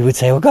now we would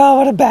say, oh God,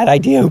 what a bad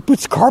idea. Who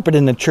puts carpet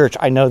in the church?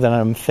 I know that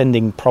I'm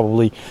offending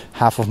probably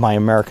half of my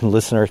American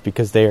listeners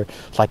because they're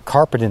like,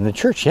 carpet in the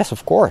church? Yes,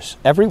 of course,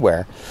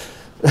 everywhere.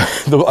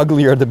 The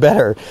uglier the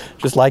better,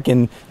 just like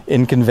in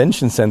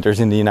convention centers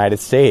in the United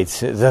States.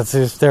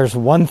 There's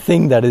one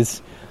thing that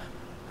is,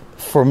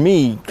 for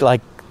me,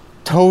 like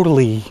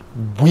totally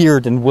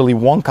weird and Willy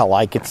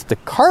Wonka-like. It's the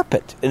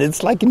carpet, and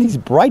it's like in these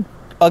bright,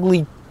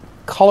 ugly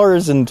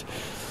colors, and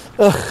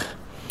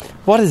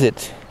what is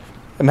it,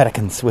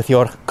 Americans, with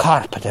your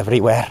carpet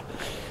everywhere?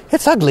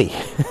 It's ugly.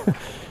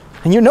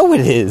 And you know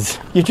it is.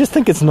 You just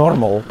think it's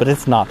normal, but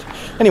it's not.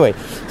 Anyway,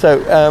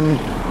 so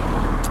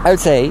I would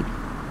say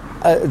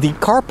the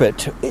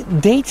carpet,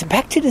 it dates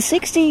back to the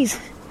 60s.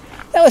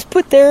 That was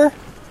put there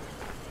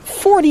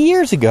 40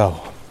 years ago.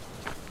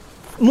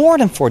 More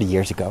than 40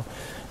 years ago.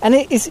 And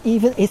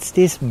it's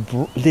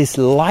this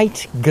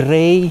light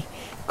gray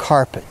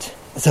carpet.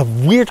 It's a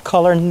weird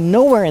color.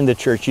 Nowhere in the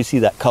church you see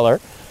that color.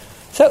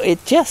 So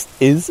it just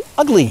is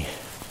ugly.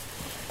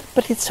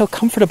 But it's so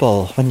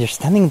comfortable when you're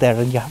standing there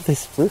and you have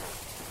this roof.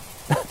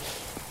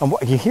 And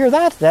you hear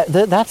that?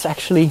 That's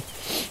actually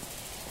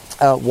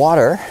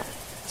water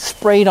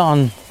sprayed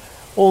on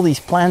all these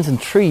plants and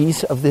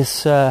trees of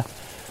this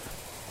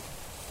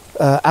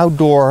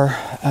outdoor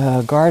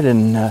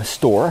garden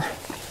store.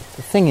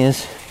 The thing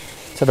is,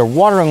 so they're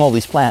watering all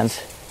these plants,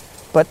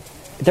 but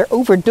they're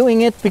overdoing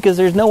it because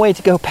there's no way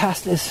to go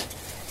past this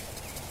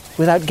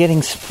without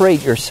getting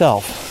sprayed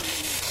yourself.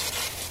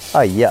 Oh,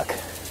 yuck.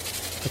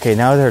 Okay,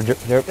 now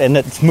they're and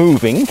it's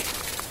moving.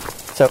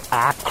 So,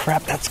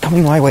 crap, that's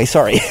coming my way.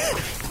 Sorry.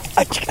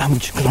 I'm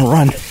just gonna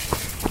run.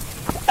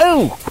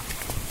 Oh!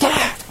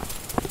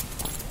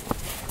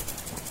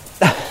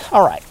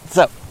 All right,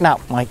 so now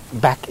my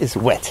back is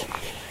wet.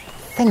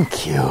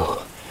 Thank you.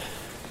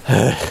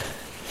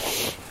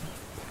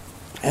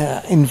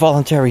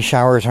 Involuntary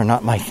showers are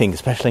not my thing,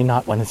 especially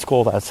not when it's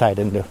cold outside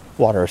and the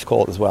water is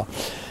cold as well.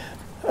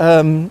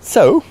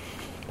 So,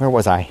 where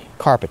was I?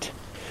 Carpet.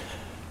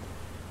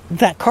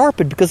 That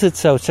carpet, because it's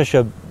such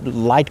a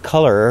light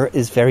color,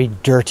 is very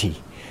dirty.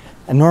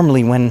 And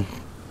normally when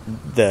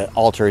the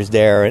altar is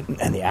there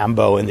and the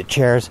ambo and the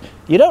chairs,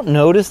 you don't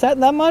notice that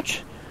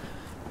much.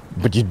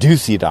 But you do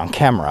see it on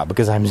camera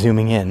because I'm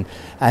zooming in.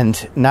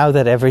 And now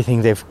that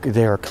everything,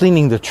 they are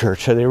cleaning the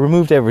church, so they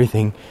removed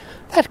everything.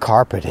 That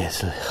carpet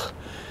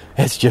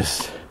it's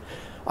just,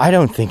 I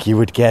don't think you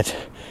would get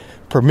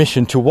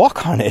permission to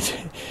walk on it.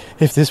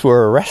 If this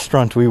were a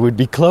restaurant, we would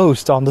be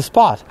closed on the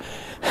spot.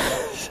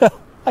 So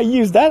I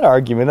used that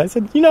argument. I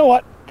said, you know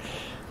what?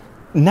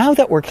 Now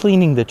that we're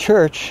cleaning the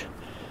church,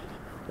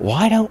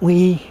 why don't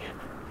we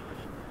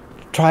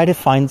try to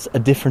find a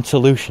different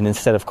solution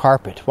instead of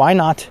carpet? Why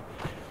not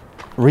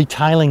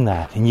retiling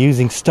that and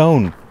using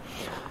stone?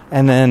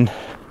 And then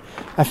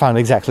I found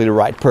exactly the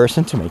right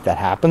person to make that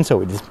happen.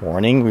 So this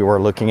morning we were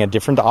looking at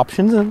different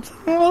options and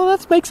well,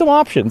 let's make some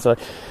options. And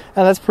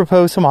let's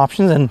propose some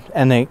options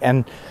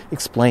and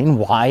explain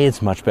why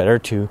it's much better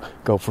to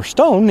go for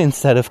stone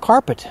instead of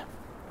carpet.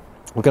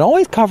 We can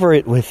always cover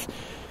it with,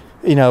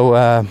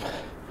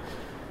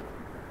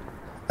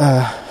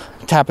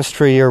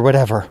 tapestry or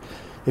whatever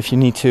if you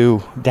need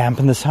to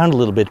dampen the sound a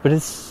little bit. But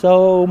it's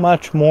so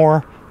much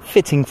more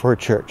fitting for a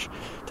church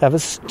to have a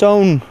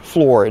stone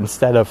floor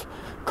instead of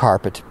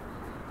carpet.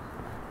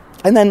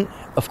 And then,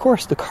 of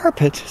course, the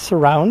carpet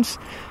surrounds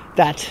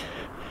that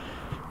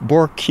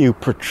Borcu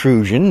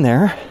protrusion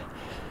there.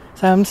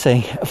 So I'm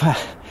saying, I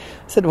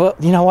said, well,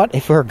 you know what?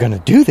 If we're going to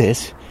do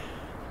this,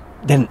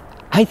 then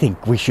I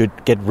think we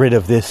should get rid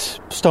of this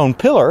stone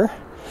pillar,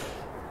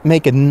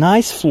 make a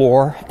nice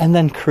floor, and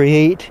then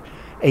create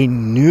a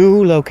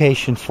new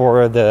location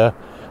for the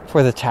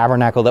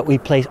tabernacle that we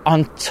place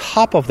on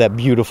top of that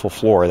beautiful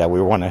floor that we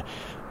want to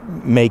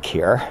make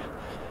here.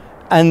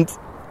 And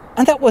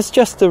that was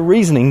just the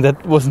reasoning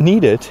that was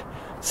needed.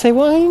 Say,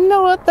 well, you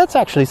know what? That's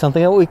actually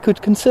something that we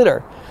could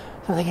consider.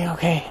 I'm thinking,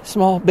 okay,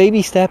 small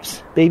baby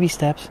steps.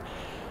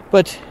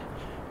 But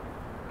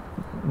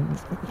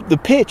the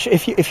pitch,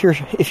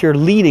 if you're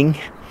leading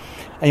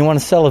and you want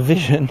to sell a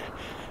vision,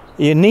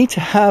 you need to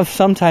have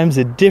sometimes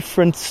a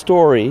different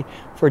story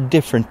for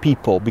different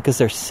people because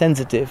they're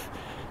sensitive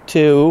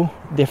to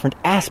different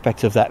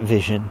aspects of that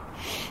vision.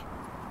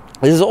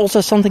 This is also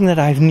something that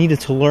I've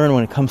needed to learn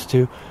when it comes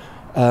to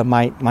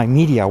my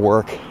media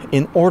work.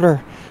 In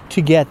order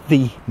to get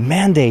the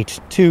mandate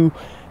to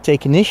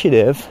take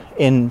initiative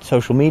in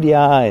social media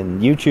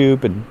and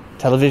YouTube and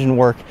television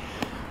work,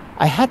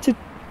 I had to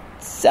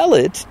sell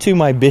it to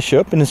my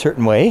bishop in a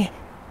certain way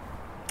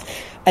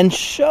and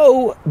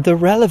show the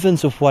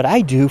relevance of what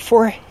I do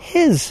for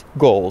his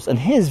goals and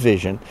his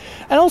vision.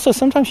 And also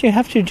sometimes you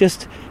have to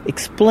just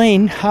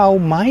explain how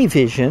my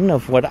vision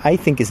of what I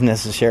think is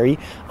necessary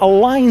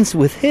aligns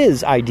with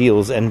his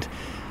ideals and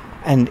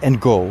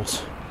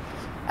goals.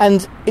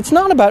 And it's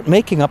not about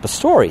making up a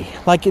story.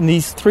 Like in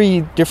these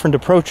 3 different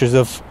approaches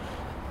of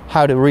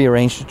how to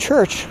rearrange the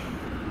church,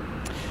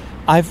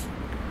 I've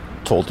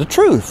told the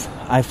truth.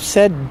 I've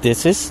said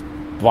this is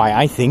why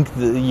I think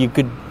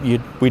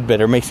that we'd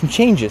better make some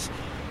changes.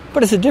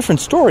 But it's a different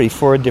story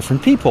for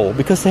different people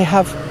because they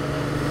have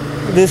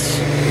this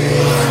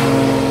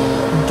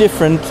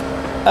different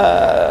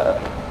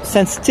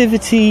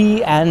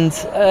sensitivity and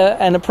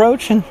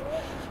approach. And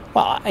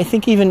well, I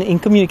think even in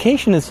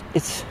communication,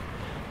 it's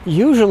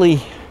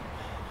usually,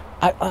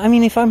 I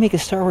mean, if I make a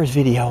Star Wars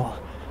video,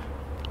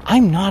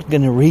 I'm not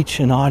going to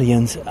reach an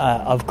audience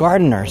of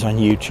gardeners on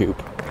YouTube.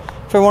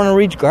 If I want to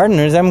reach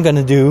gardeners, I'm going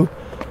to do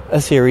a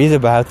series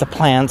about the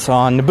plants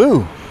on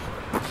Naboo.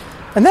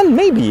 And then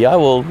maybe I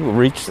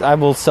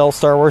will sell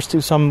Star Wars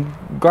to some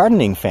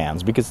gardening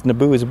fans, because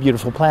Naboo is a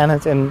beautiful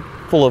planet and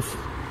full of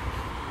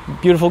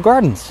beautiful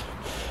gardens.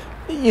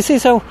 You see,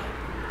 so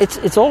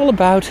it's all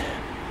about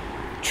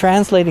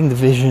translating the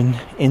vision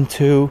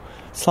into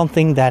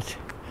something that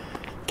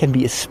can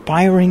be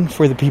aspiring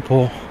for the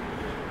people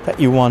that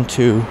you want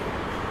to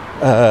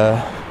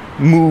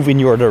move in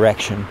your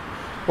direction,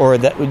 or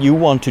that you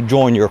want to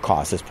join your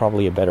cause. Is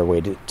probably a better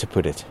way to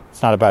put it.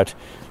 It's not about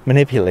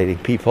manipulating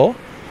people,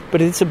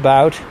 but it's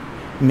about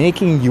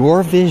making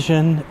your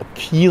vision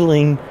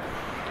appealing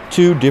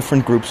to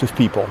different groups of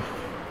people.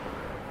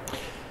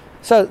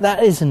 So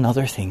that is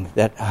another thing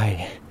that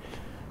I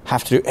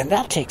have to do, and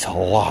that takes a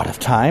lot of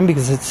time,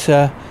 because it's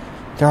there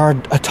are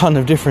a ton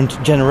of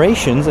different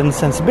generations and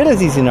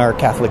sensibilities in our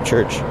Catholic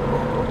Church.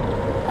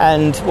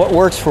 And what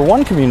works for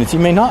one community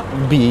may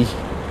not be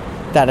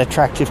that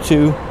attractive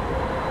to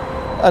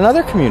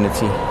another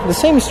community. The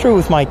same is true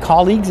with my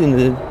colleagues in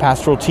the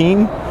pastoral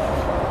team.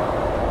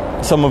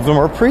 Some of them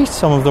are priests,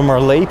 some of them are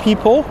lay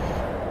people,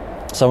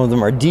 some of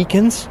them are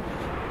deacons.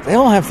 They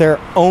all have their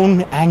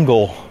own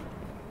angle.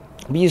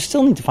 But you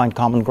still need to find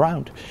common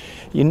ground.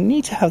 You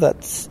need to have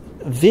that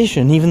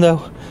vision, even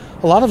though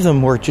a lot of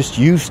them were just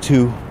used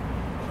to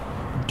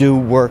do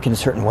work in a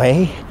certain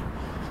way.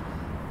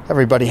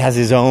 Everybody has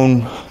his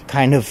own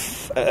kind of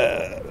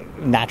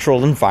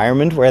natural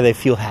environment where they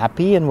feel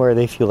happy and where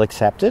they feel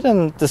accepted,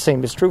 and the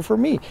same is true for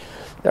me.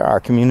 There are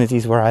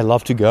communities where I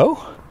love to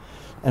go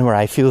and where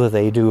I feel that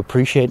they do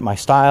appreciate my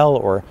style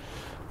or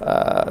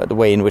the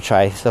way in which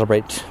I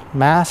celebrate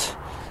Mass.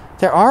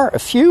 There are a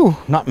few,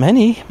 not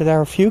many, but there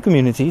are a few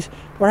communities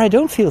where I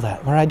don't feel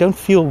that, where I don't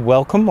feel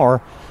welcome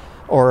or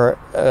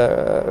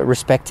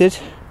respected.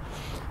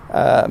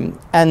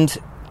 And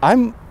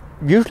I'm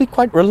usually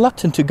quite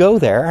reluctant to go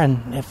there,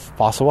 and if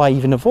possible I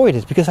even avoid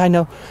it, because I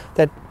know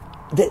that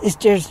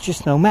there's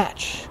just no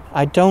match.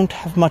 I don't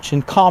have much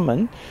in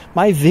common.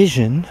 My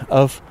vision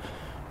of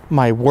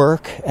my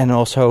work and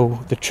also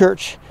the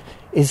church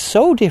is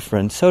so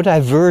different, so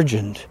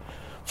divergent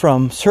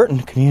from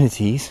certain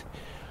communities,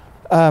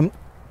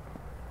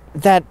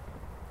 that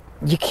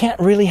you can't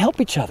really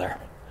help each other.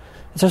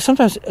 So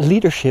sometimes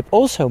leadership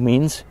also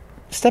means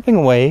stepping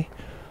away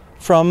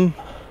from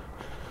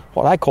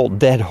what I call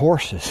dead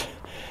horses.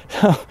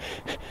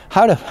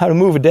 How to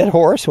move a dead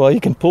horse? Well, you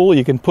can pull,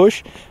 you can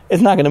push.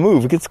 It's not going to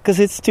move because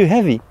it's too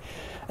heavy.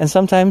 And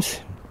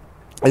sometimes,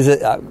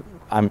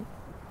 I'm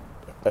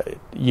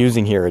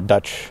using here a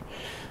Dutch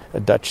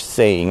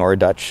saying or a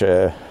Dutch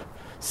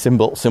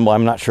symbol.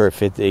 I'm not sure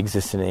if it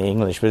exists in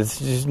English, but it's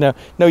just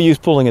no use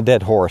pulling a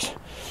dead horse.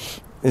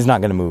 It's not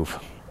going to move.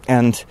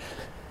 And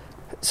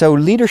so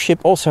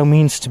leadership also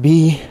means to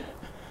be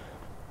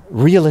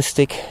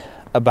realistic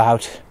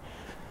about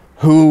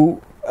who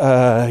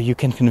you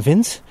can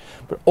convince,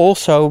 but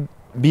also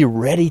be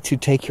ready to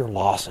take your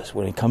losses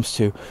when it comes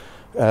to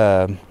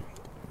the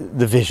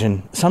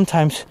vision.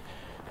 Sometimes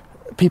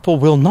people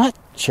will not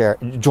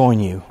join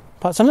you.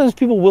 Sometimes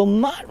people will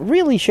not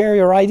really share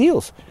your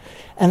ideals.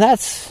 And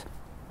that's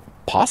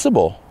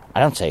possible. I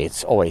don't say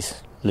it's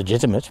always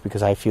legitimate,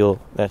 because I feel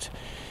that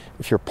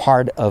if you're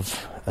part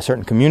of a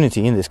certain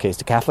community, in this case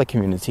the Catholic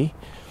community,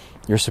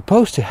 you're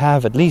supposed to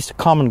have at least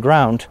common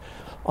ground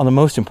on the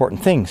most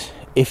important things.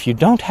 If you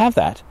don't have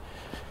that,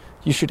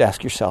 you should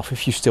ask yourself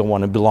if you still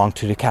want to belong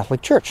to the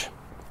Catholic Church.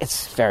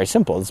 It's very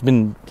simple. It's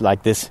been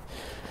like this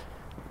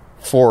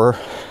for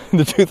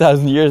the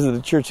 2,000 years that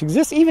the Church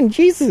exists. Even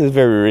Jesus is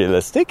very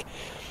realistic.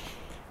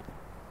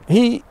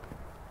 He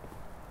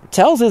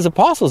tells his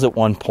apostles at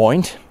one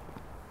point,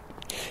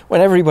 when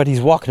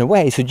everybody's walking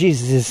away, so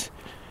Jesus is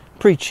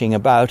preaching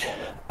about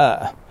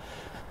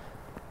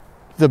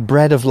the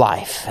bread of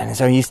life. And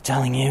so he's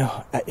telling you,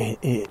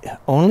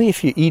 only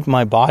if you eat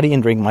my body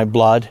and drink my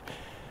blood,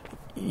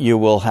 you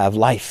will have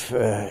life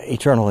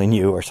eternal in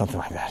you, or something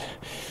like that.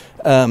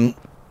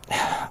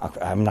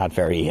 I'm not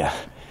very...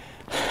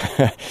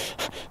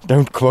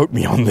 don't quote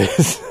me on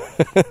this.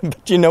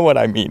 But you know what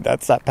I mean.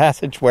 That's that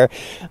passage where,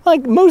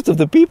 like, most of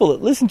the people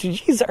that listen to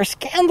Jesus are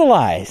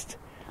scandalized.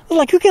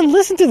 Like, who can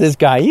listen to this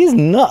guy? He's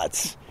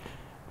nuts.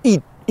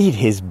 Eat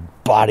his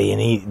body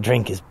and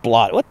drink his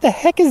blood. What the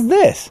heck is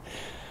this?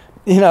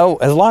 You know,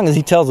 as long as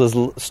he tells us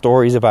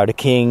stories about a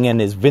king and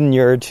his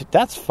vineyard,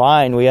 that's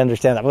fine. We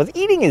understand that. But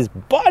eating his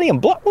body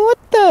and blood, what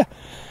the?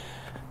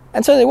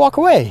 And so they walk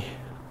away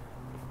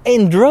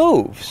in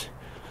droves.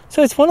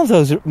 So it's one of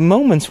those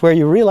moments where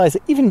you realize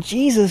that even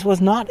Jesus was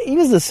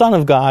the Son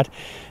of God,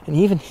 and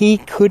even he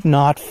could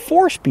not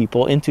force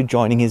people into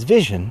joining his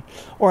vision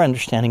or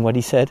understanding what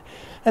he said.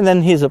 And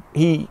then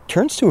he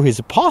turns to his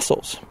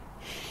apostles.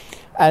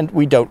 And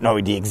we don't know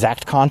the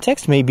exact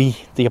context. Maybe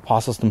the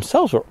apostles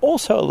themselves were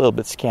also a little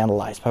bit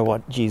scandalized by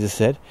what Jesus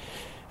said.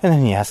 And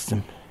then he asks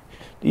them,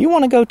 do you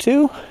want to go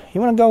too?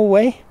 You want to go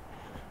away?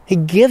 He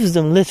gives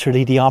them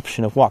literally the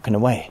option of walking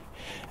away.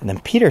 And then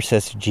Peter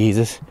says to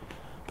Jesus,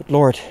 But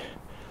Lord,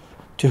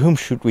 to whom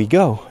should we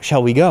go?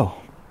 Shall we go?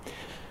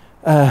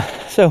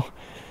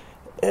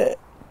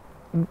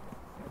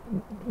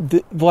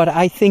 What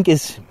I think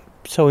is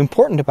so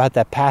important about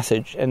that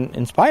passage and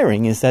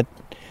inspiring is that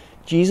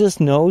Jesus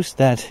knows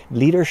that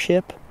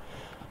leadership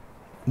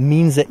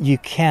means that you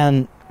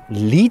can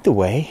lead the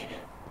way,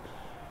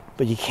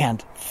 but you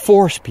can't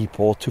force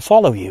people to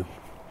follow you.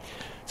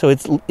 So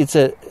it's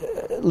a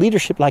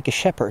leadership like a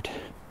shepherd.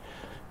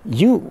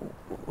 You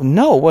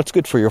know what's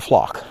good for your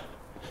flock,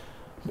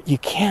 but you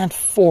can't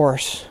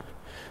force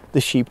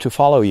the sheep to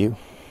follow you.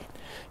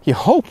 You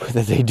hope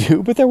that they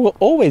do, but there will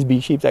always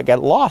be sheep that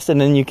get lost, and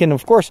then you can,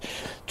 of course,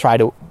 try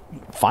to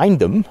find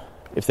them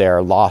if they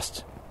are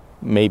lost,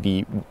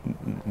 maybe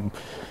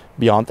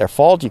beyond their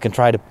fault. You can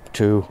try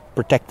to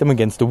protect them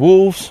against the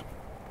wolves.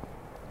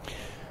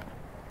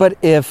 But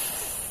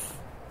if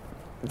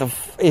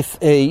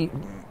a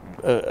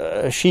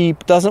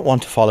sheep doesn't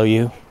want to follow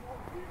you,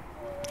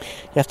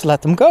 you have to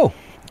let them go,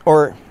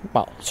 or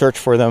search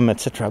for them,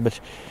 etc. But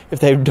if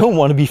they don't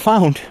want to be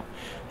found,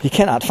 you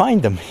cannot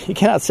find them. You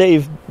cannot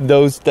save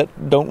those that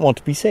don't want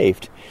to be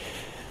saved.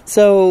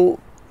 So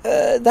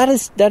that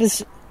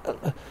is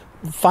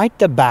fight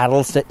the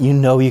battles that you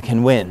know you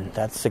can win.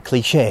 That's a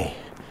cliche,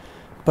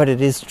 but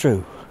it is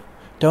true.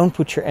 Don't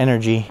put your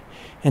energy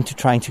into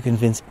trying to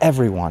convince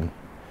everyone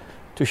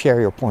to share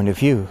your point of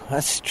view.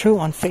 That's true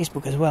on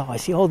Facebook as well. I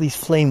see all these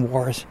flame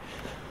wars.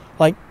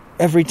 Like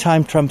every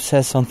time Trump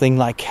says something,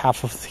 like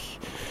half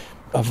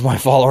of my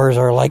followers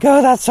are like,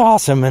 "Oh, that's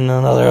awesome," and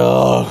another,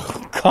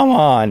 "Oh, come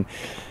on,"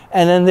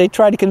 and then they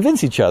try to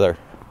convince each other,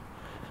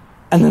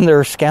 and then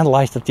they're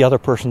scandalized that the other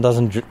person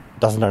doesn't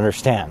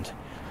understand.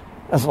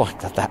 That's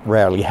like that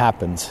rarely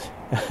happens.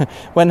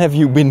 When have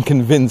you been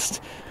convinced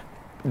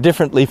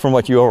differently from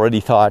what you already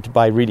thought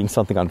by reading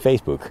something on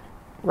Facebook,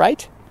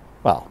 right?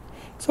 Well,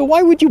 so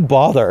why would you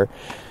bother?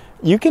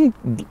 You can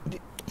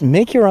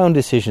make your own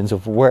decisions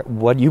of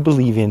what you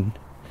believe in,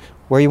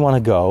 where you want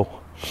to go.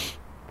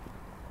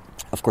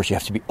 Of course, you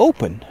have to be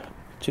open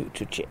to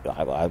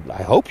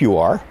I hope you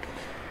are.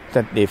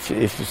 That if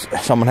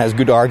someone has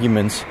good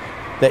arguments,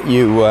 that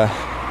you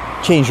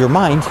change your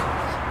mind.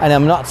 And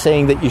I'm not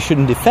saying that you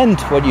shouldn't defend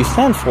what you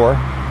stand for,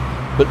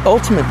 but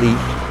ultimately,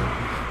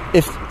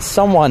 if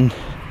someone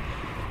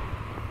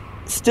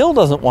still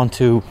doesn't want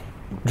to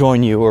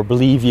join you or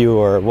believe you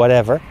or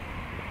whatever,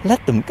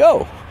 let them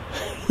go.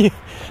 you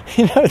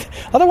know,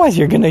 otherwise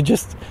you're going to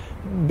just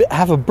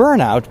have a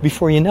burnout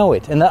before you know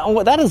it. And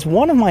that is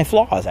one of my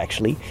flaws,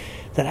 actually,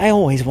 that I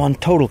always want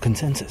total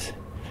consensus.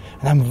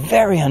 And I'm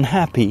very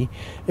unhappy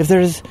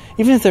even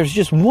if there's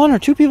just one or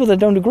two people that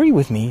don't agree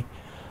with me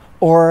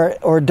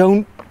or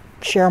don't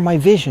share my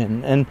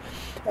vision. And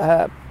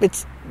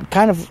it's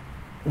kind of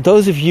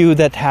those of you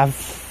that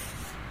have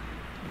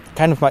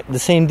kind of the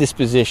same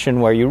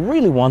disposition where you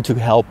really want to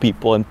help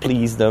people and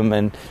please them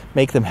and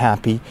make them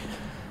happy.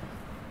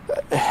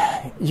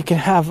 You can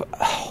have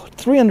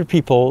 300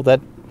 people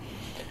that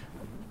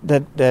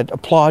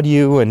applaud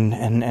you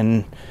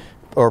and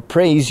or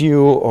praise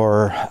you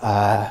or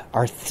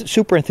are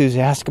super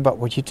enthusiastic about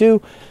what you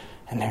do,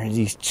 and there are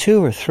these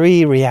 2 or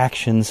 3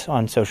 reactions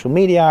on social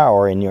media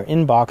or in your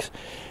inbox,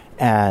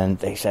 and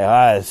they say,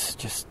 it's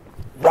just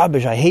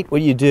rubbish, I hate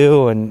what you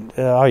do, and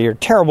you're a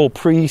terrible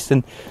priest,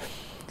 and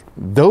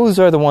those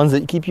are the ones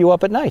that keep you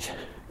up at night.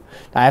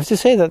 Now, I have to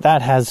say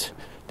that has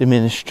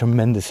diminished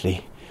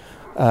tremendously.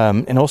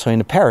 And also in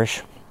the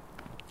parish,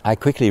 I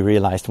quickly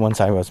realized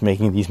once I was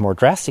making these more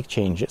drastic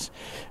changes,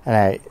 and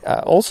I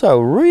also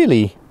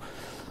really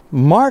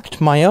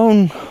marked my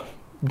own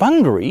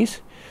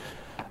boundaries,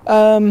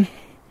 I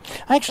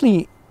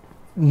actually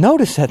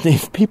noticed that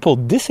if people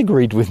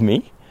disagreed with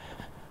me,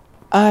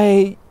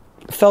 I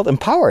felt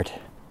empowered.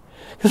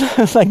 Because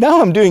I was like,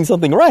 now I'm doing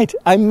something right.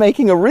 I'm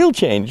making a real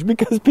change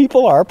because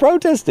people are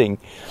protesting.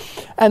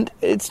 And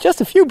it's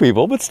just a few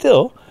people, but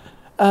still,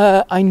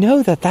 I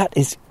know that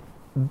is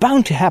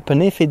bound to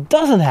happen. If it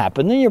doesn't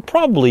happen, then you're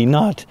probably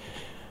not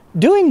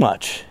doing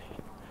much.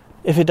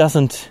 If it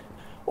doesn't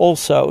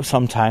also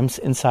sometimes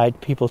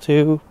incite people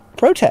to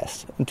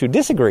protest and to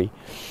disagree.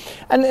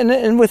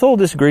 And with all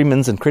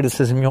disagreements and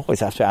criticism, you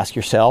always have to ask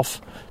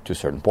yourself, to a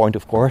certain point,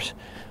 of course,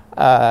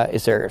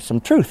 is there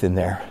some truth in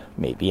there?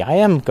 Maybe I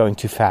am going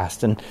too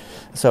fast. And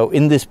so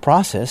in this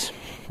process,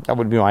 that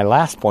would be my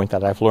last point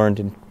that I've learned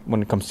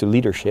when it comes to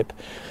leadership.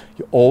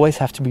 You always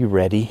have to be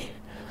ready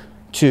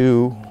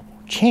to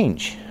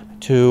change,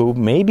 to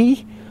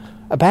maybe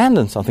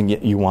abandon something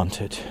you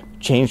wanted.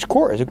 Change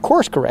course. A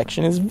course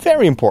correction is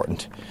very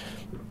important.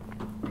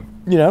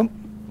 You know,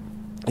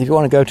 if you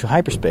want to go to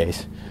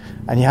hyperspace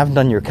and you haven't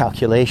done your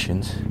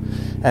calculations,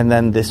 and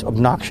then this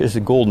obnoxious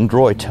golden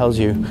droid tells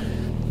you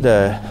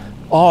the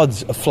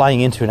odds of flying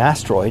into an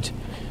asteroid,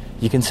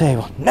 you can say,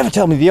 well, never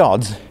tell me the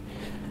odds.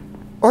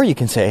 Or you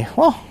can say,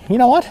 well, you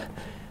know what?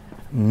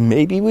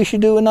 Maybe we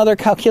should do another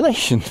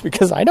calculation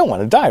because I don't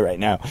want to die right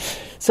now.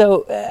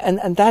 So,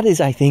 and that is,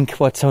 I think,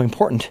 what's so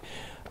important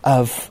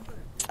of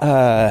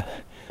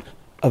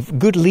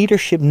good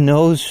leadership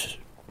knows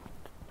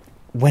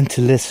when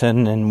to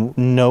listen and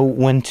know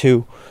when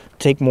to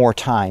take more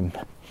time.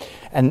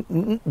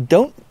 And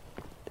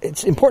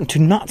it's important to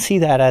not see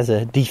that as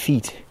a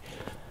defeat,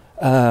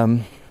 or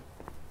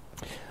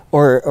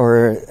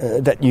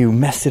that you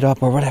messed it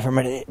up or whatever,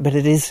 but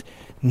it is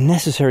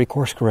necessary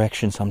course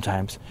correction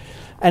sometimes.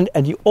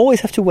 And you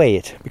always have to weigh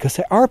it, because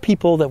there are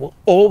people that will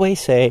always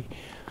say,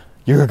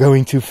 you're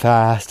going too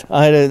fast.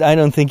 I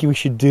don't think we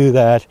should do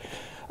that.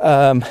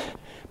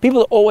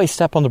 People always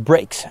step on the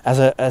brakes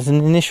as an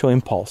initial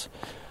impulse.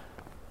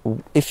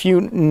 If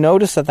you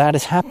notice that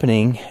is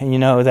happening, and you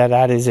know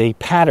that is a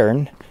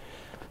pattern,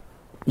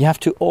 you have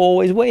to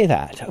always weigh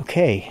that.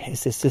 Okay,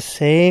 is this the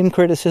same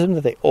criticism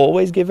that they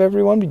always give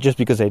everyone just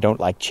because they don't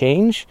like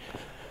change,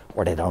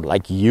 or they don't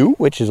like you,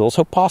 which is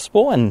also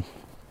possible and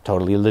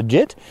totally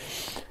legit?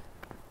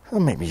 Or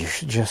maybe you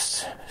should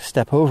just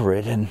step over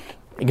it and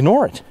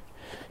ignore it.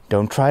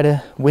 Don't try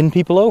to win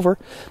people over.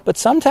 But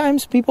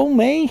sometimes people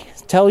may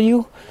tell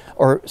you,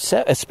 or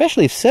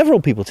especially if several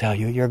people tell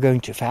you, you're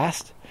going too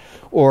fast.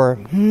 Or,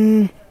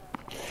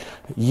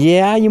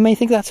 yeah, you may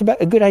think that's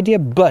a good idea,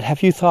 but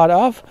have you thought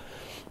of?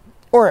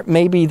 Or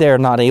maybe they're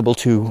not able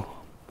to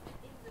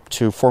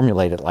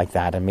formulate it like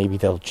that, and maybe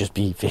they'll just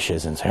be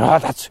vicious and say,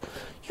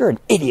 you're an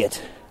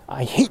idiot.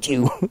 I hate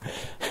you.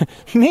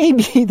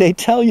 Maybe they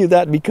tell you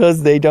that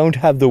because they don't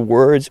have the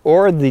words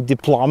or the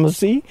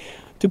diplomacy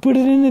to put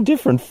it in a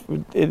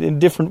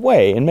different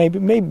way. And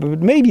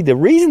maybe the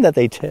reason that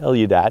they tell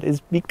you that is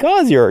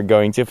because you're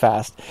going too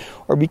fast,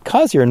 or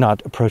because you're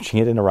not approaching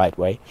it in the right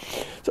way.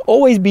 So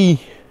always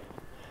be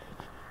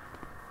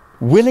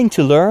willing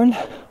to learn,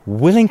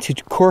 willing to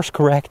course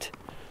correct,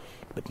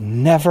 but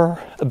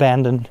never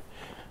abandon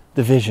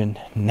the vision.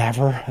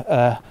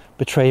 Never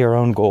betray your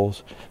own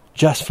goals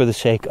just for the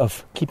sake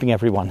of keeping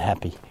everyone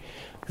happy.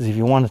 Because if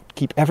you want to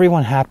keep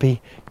everyone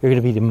happy, you're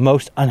going to be the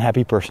most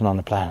unhappy person on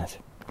the planet.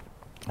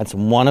 That's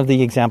one of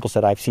the examples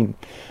that I've seen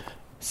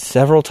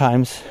several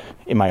times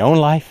in my own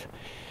life,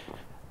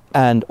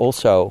 and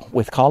also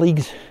with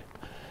colleagues,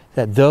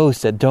 that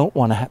those that don't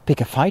want to pick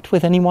a fight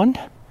with anyone,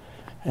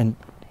 and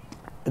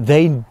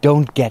they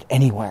don't get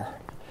anywhere.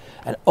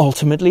 And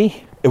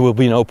ultimately, it will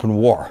be an open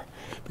war.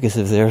 Because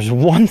if there's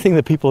one thing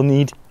that people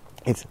need,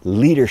 it's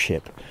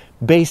leadership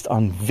based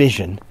on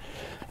vision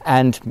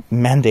and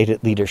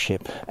mandated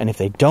leadership. And if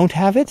they don't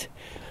have it,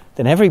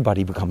 then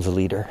everybody becomes a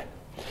leader.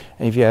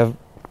 And if you have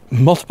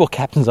multiple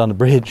captains on the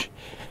bridge,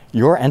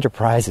 your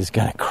enterprise is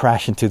going to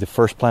crash into the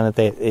first planet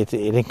it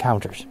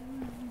encounters.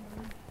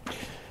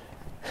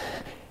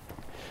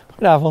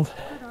 Goedenavond.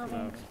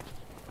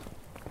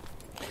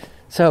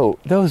 So,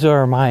 those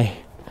are my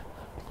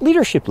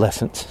leadership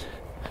lessons.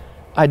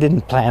 I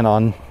didn't plan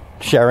on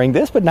sharing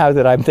this, but now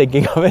that I'm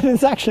thinking of it,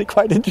 it's actually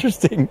quite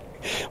interesting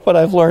what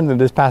I've learned in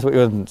this past week.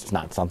 It's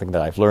not something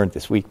that I've learned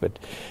this week, but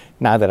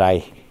now that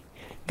I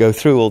go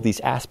through all these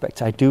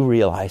aspects, I do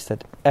realize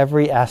that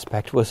every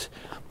aspect was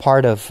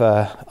part of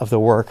the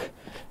work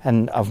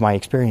and of my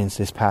experience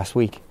this past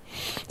week.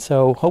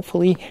 So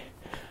hopefully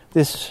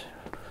this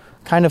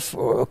kind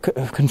of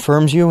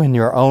confirms you in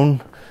your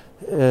own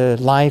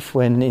life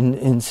when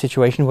in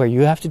situations where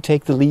you have to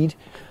take the lead.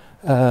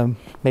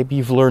 Maybe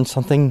you've learned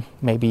something.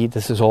 Maybe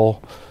this is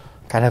all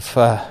kind of,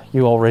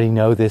 you already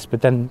know this,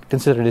 but then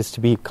consider this to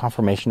be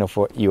confirmation of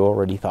what you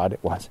already thought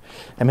it was.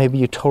 And maybe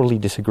you totally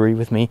disagree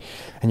with me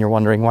and you're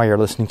wondering why you're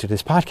listening to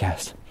this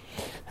podcast.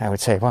 I would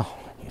say, well,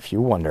 if you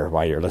wonder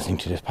why you're listening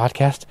to this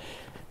podcast,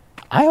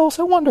 I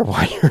also wonder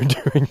why you're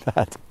doing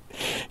that.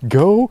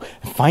 Go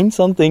find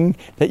something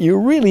that you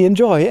really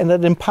enjoy and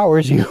that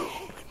empowers you.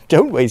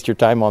 Don't waste your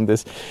time on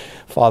this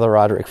Father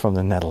Roderick from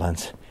the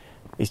Netherlands.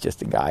 He's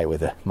just a guy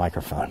with a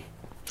microphone.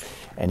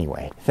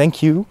 Anyway,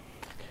 thank you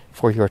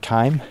for your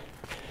time,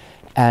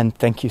 and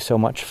thank you so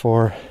much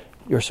for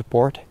your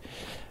support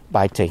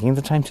by taking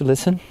the time to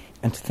listen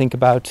and to think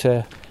about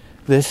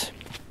this.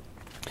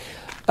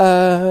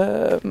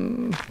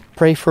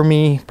 Pray for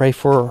me, pray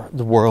for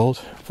the world,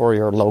 for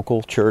your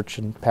local church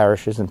and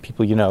parishes and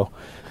people you know.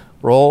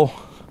 We're all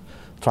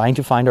trying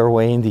to find our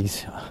way in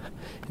this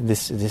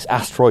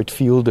asteroid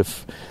field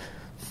of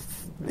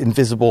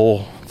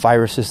invisible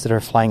viruses that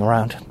are flying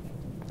around.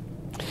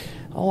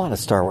 A lot of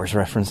Star Wars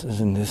references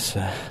in this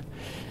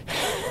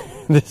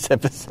this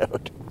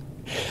episode.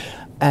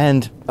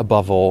 And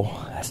above all,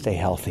 stay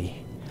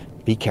healthy,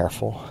 be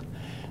careful,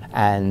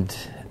 and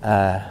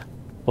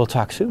we'll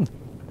talk soon.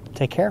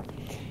 Take care,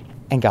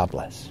 and God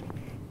bless.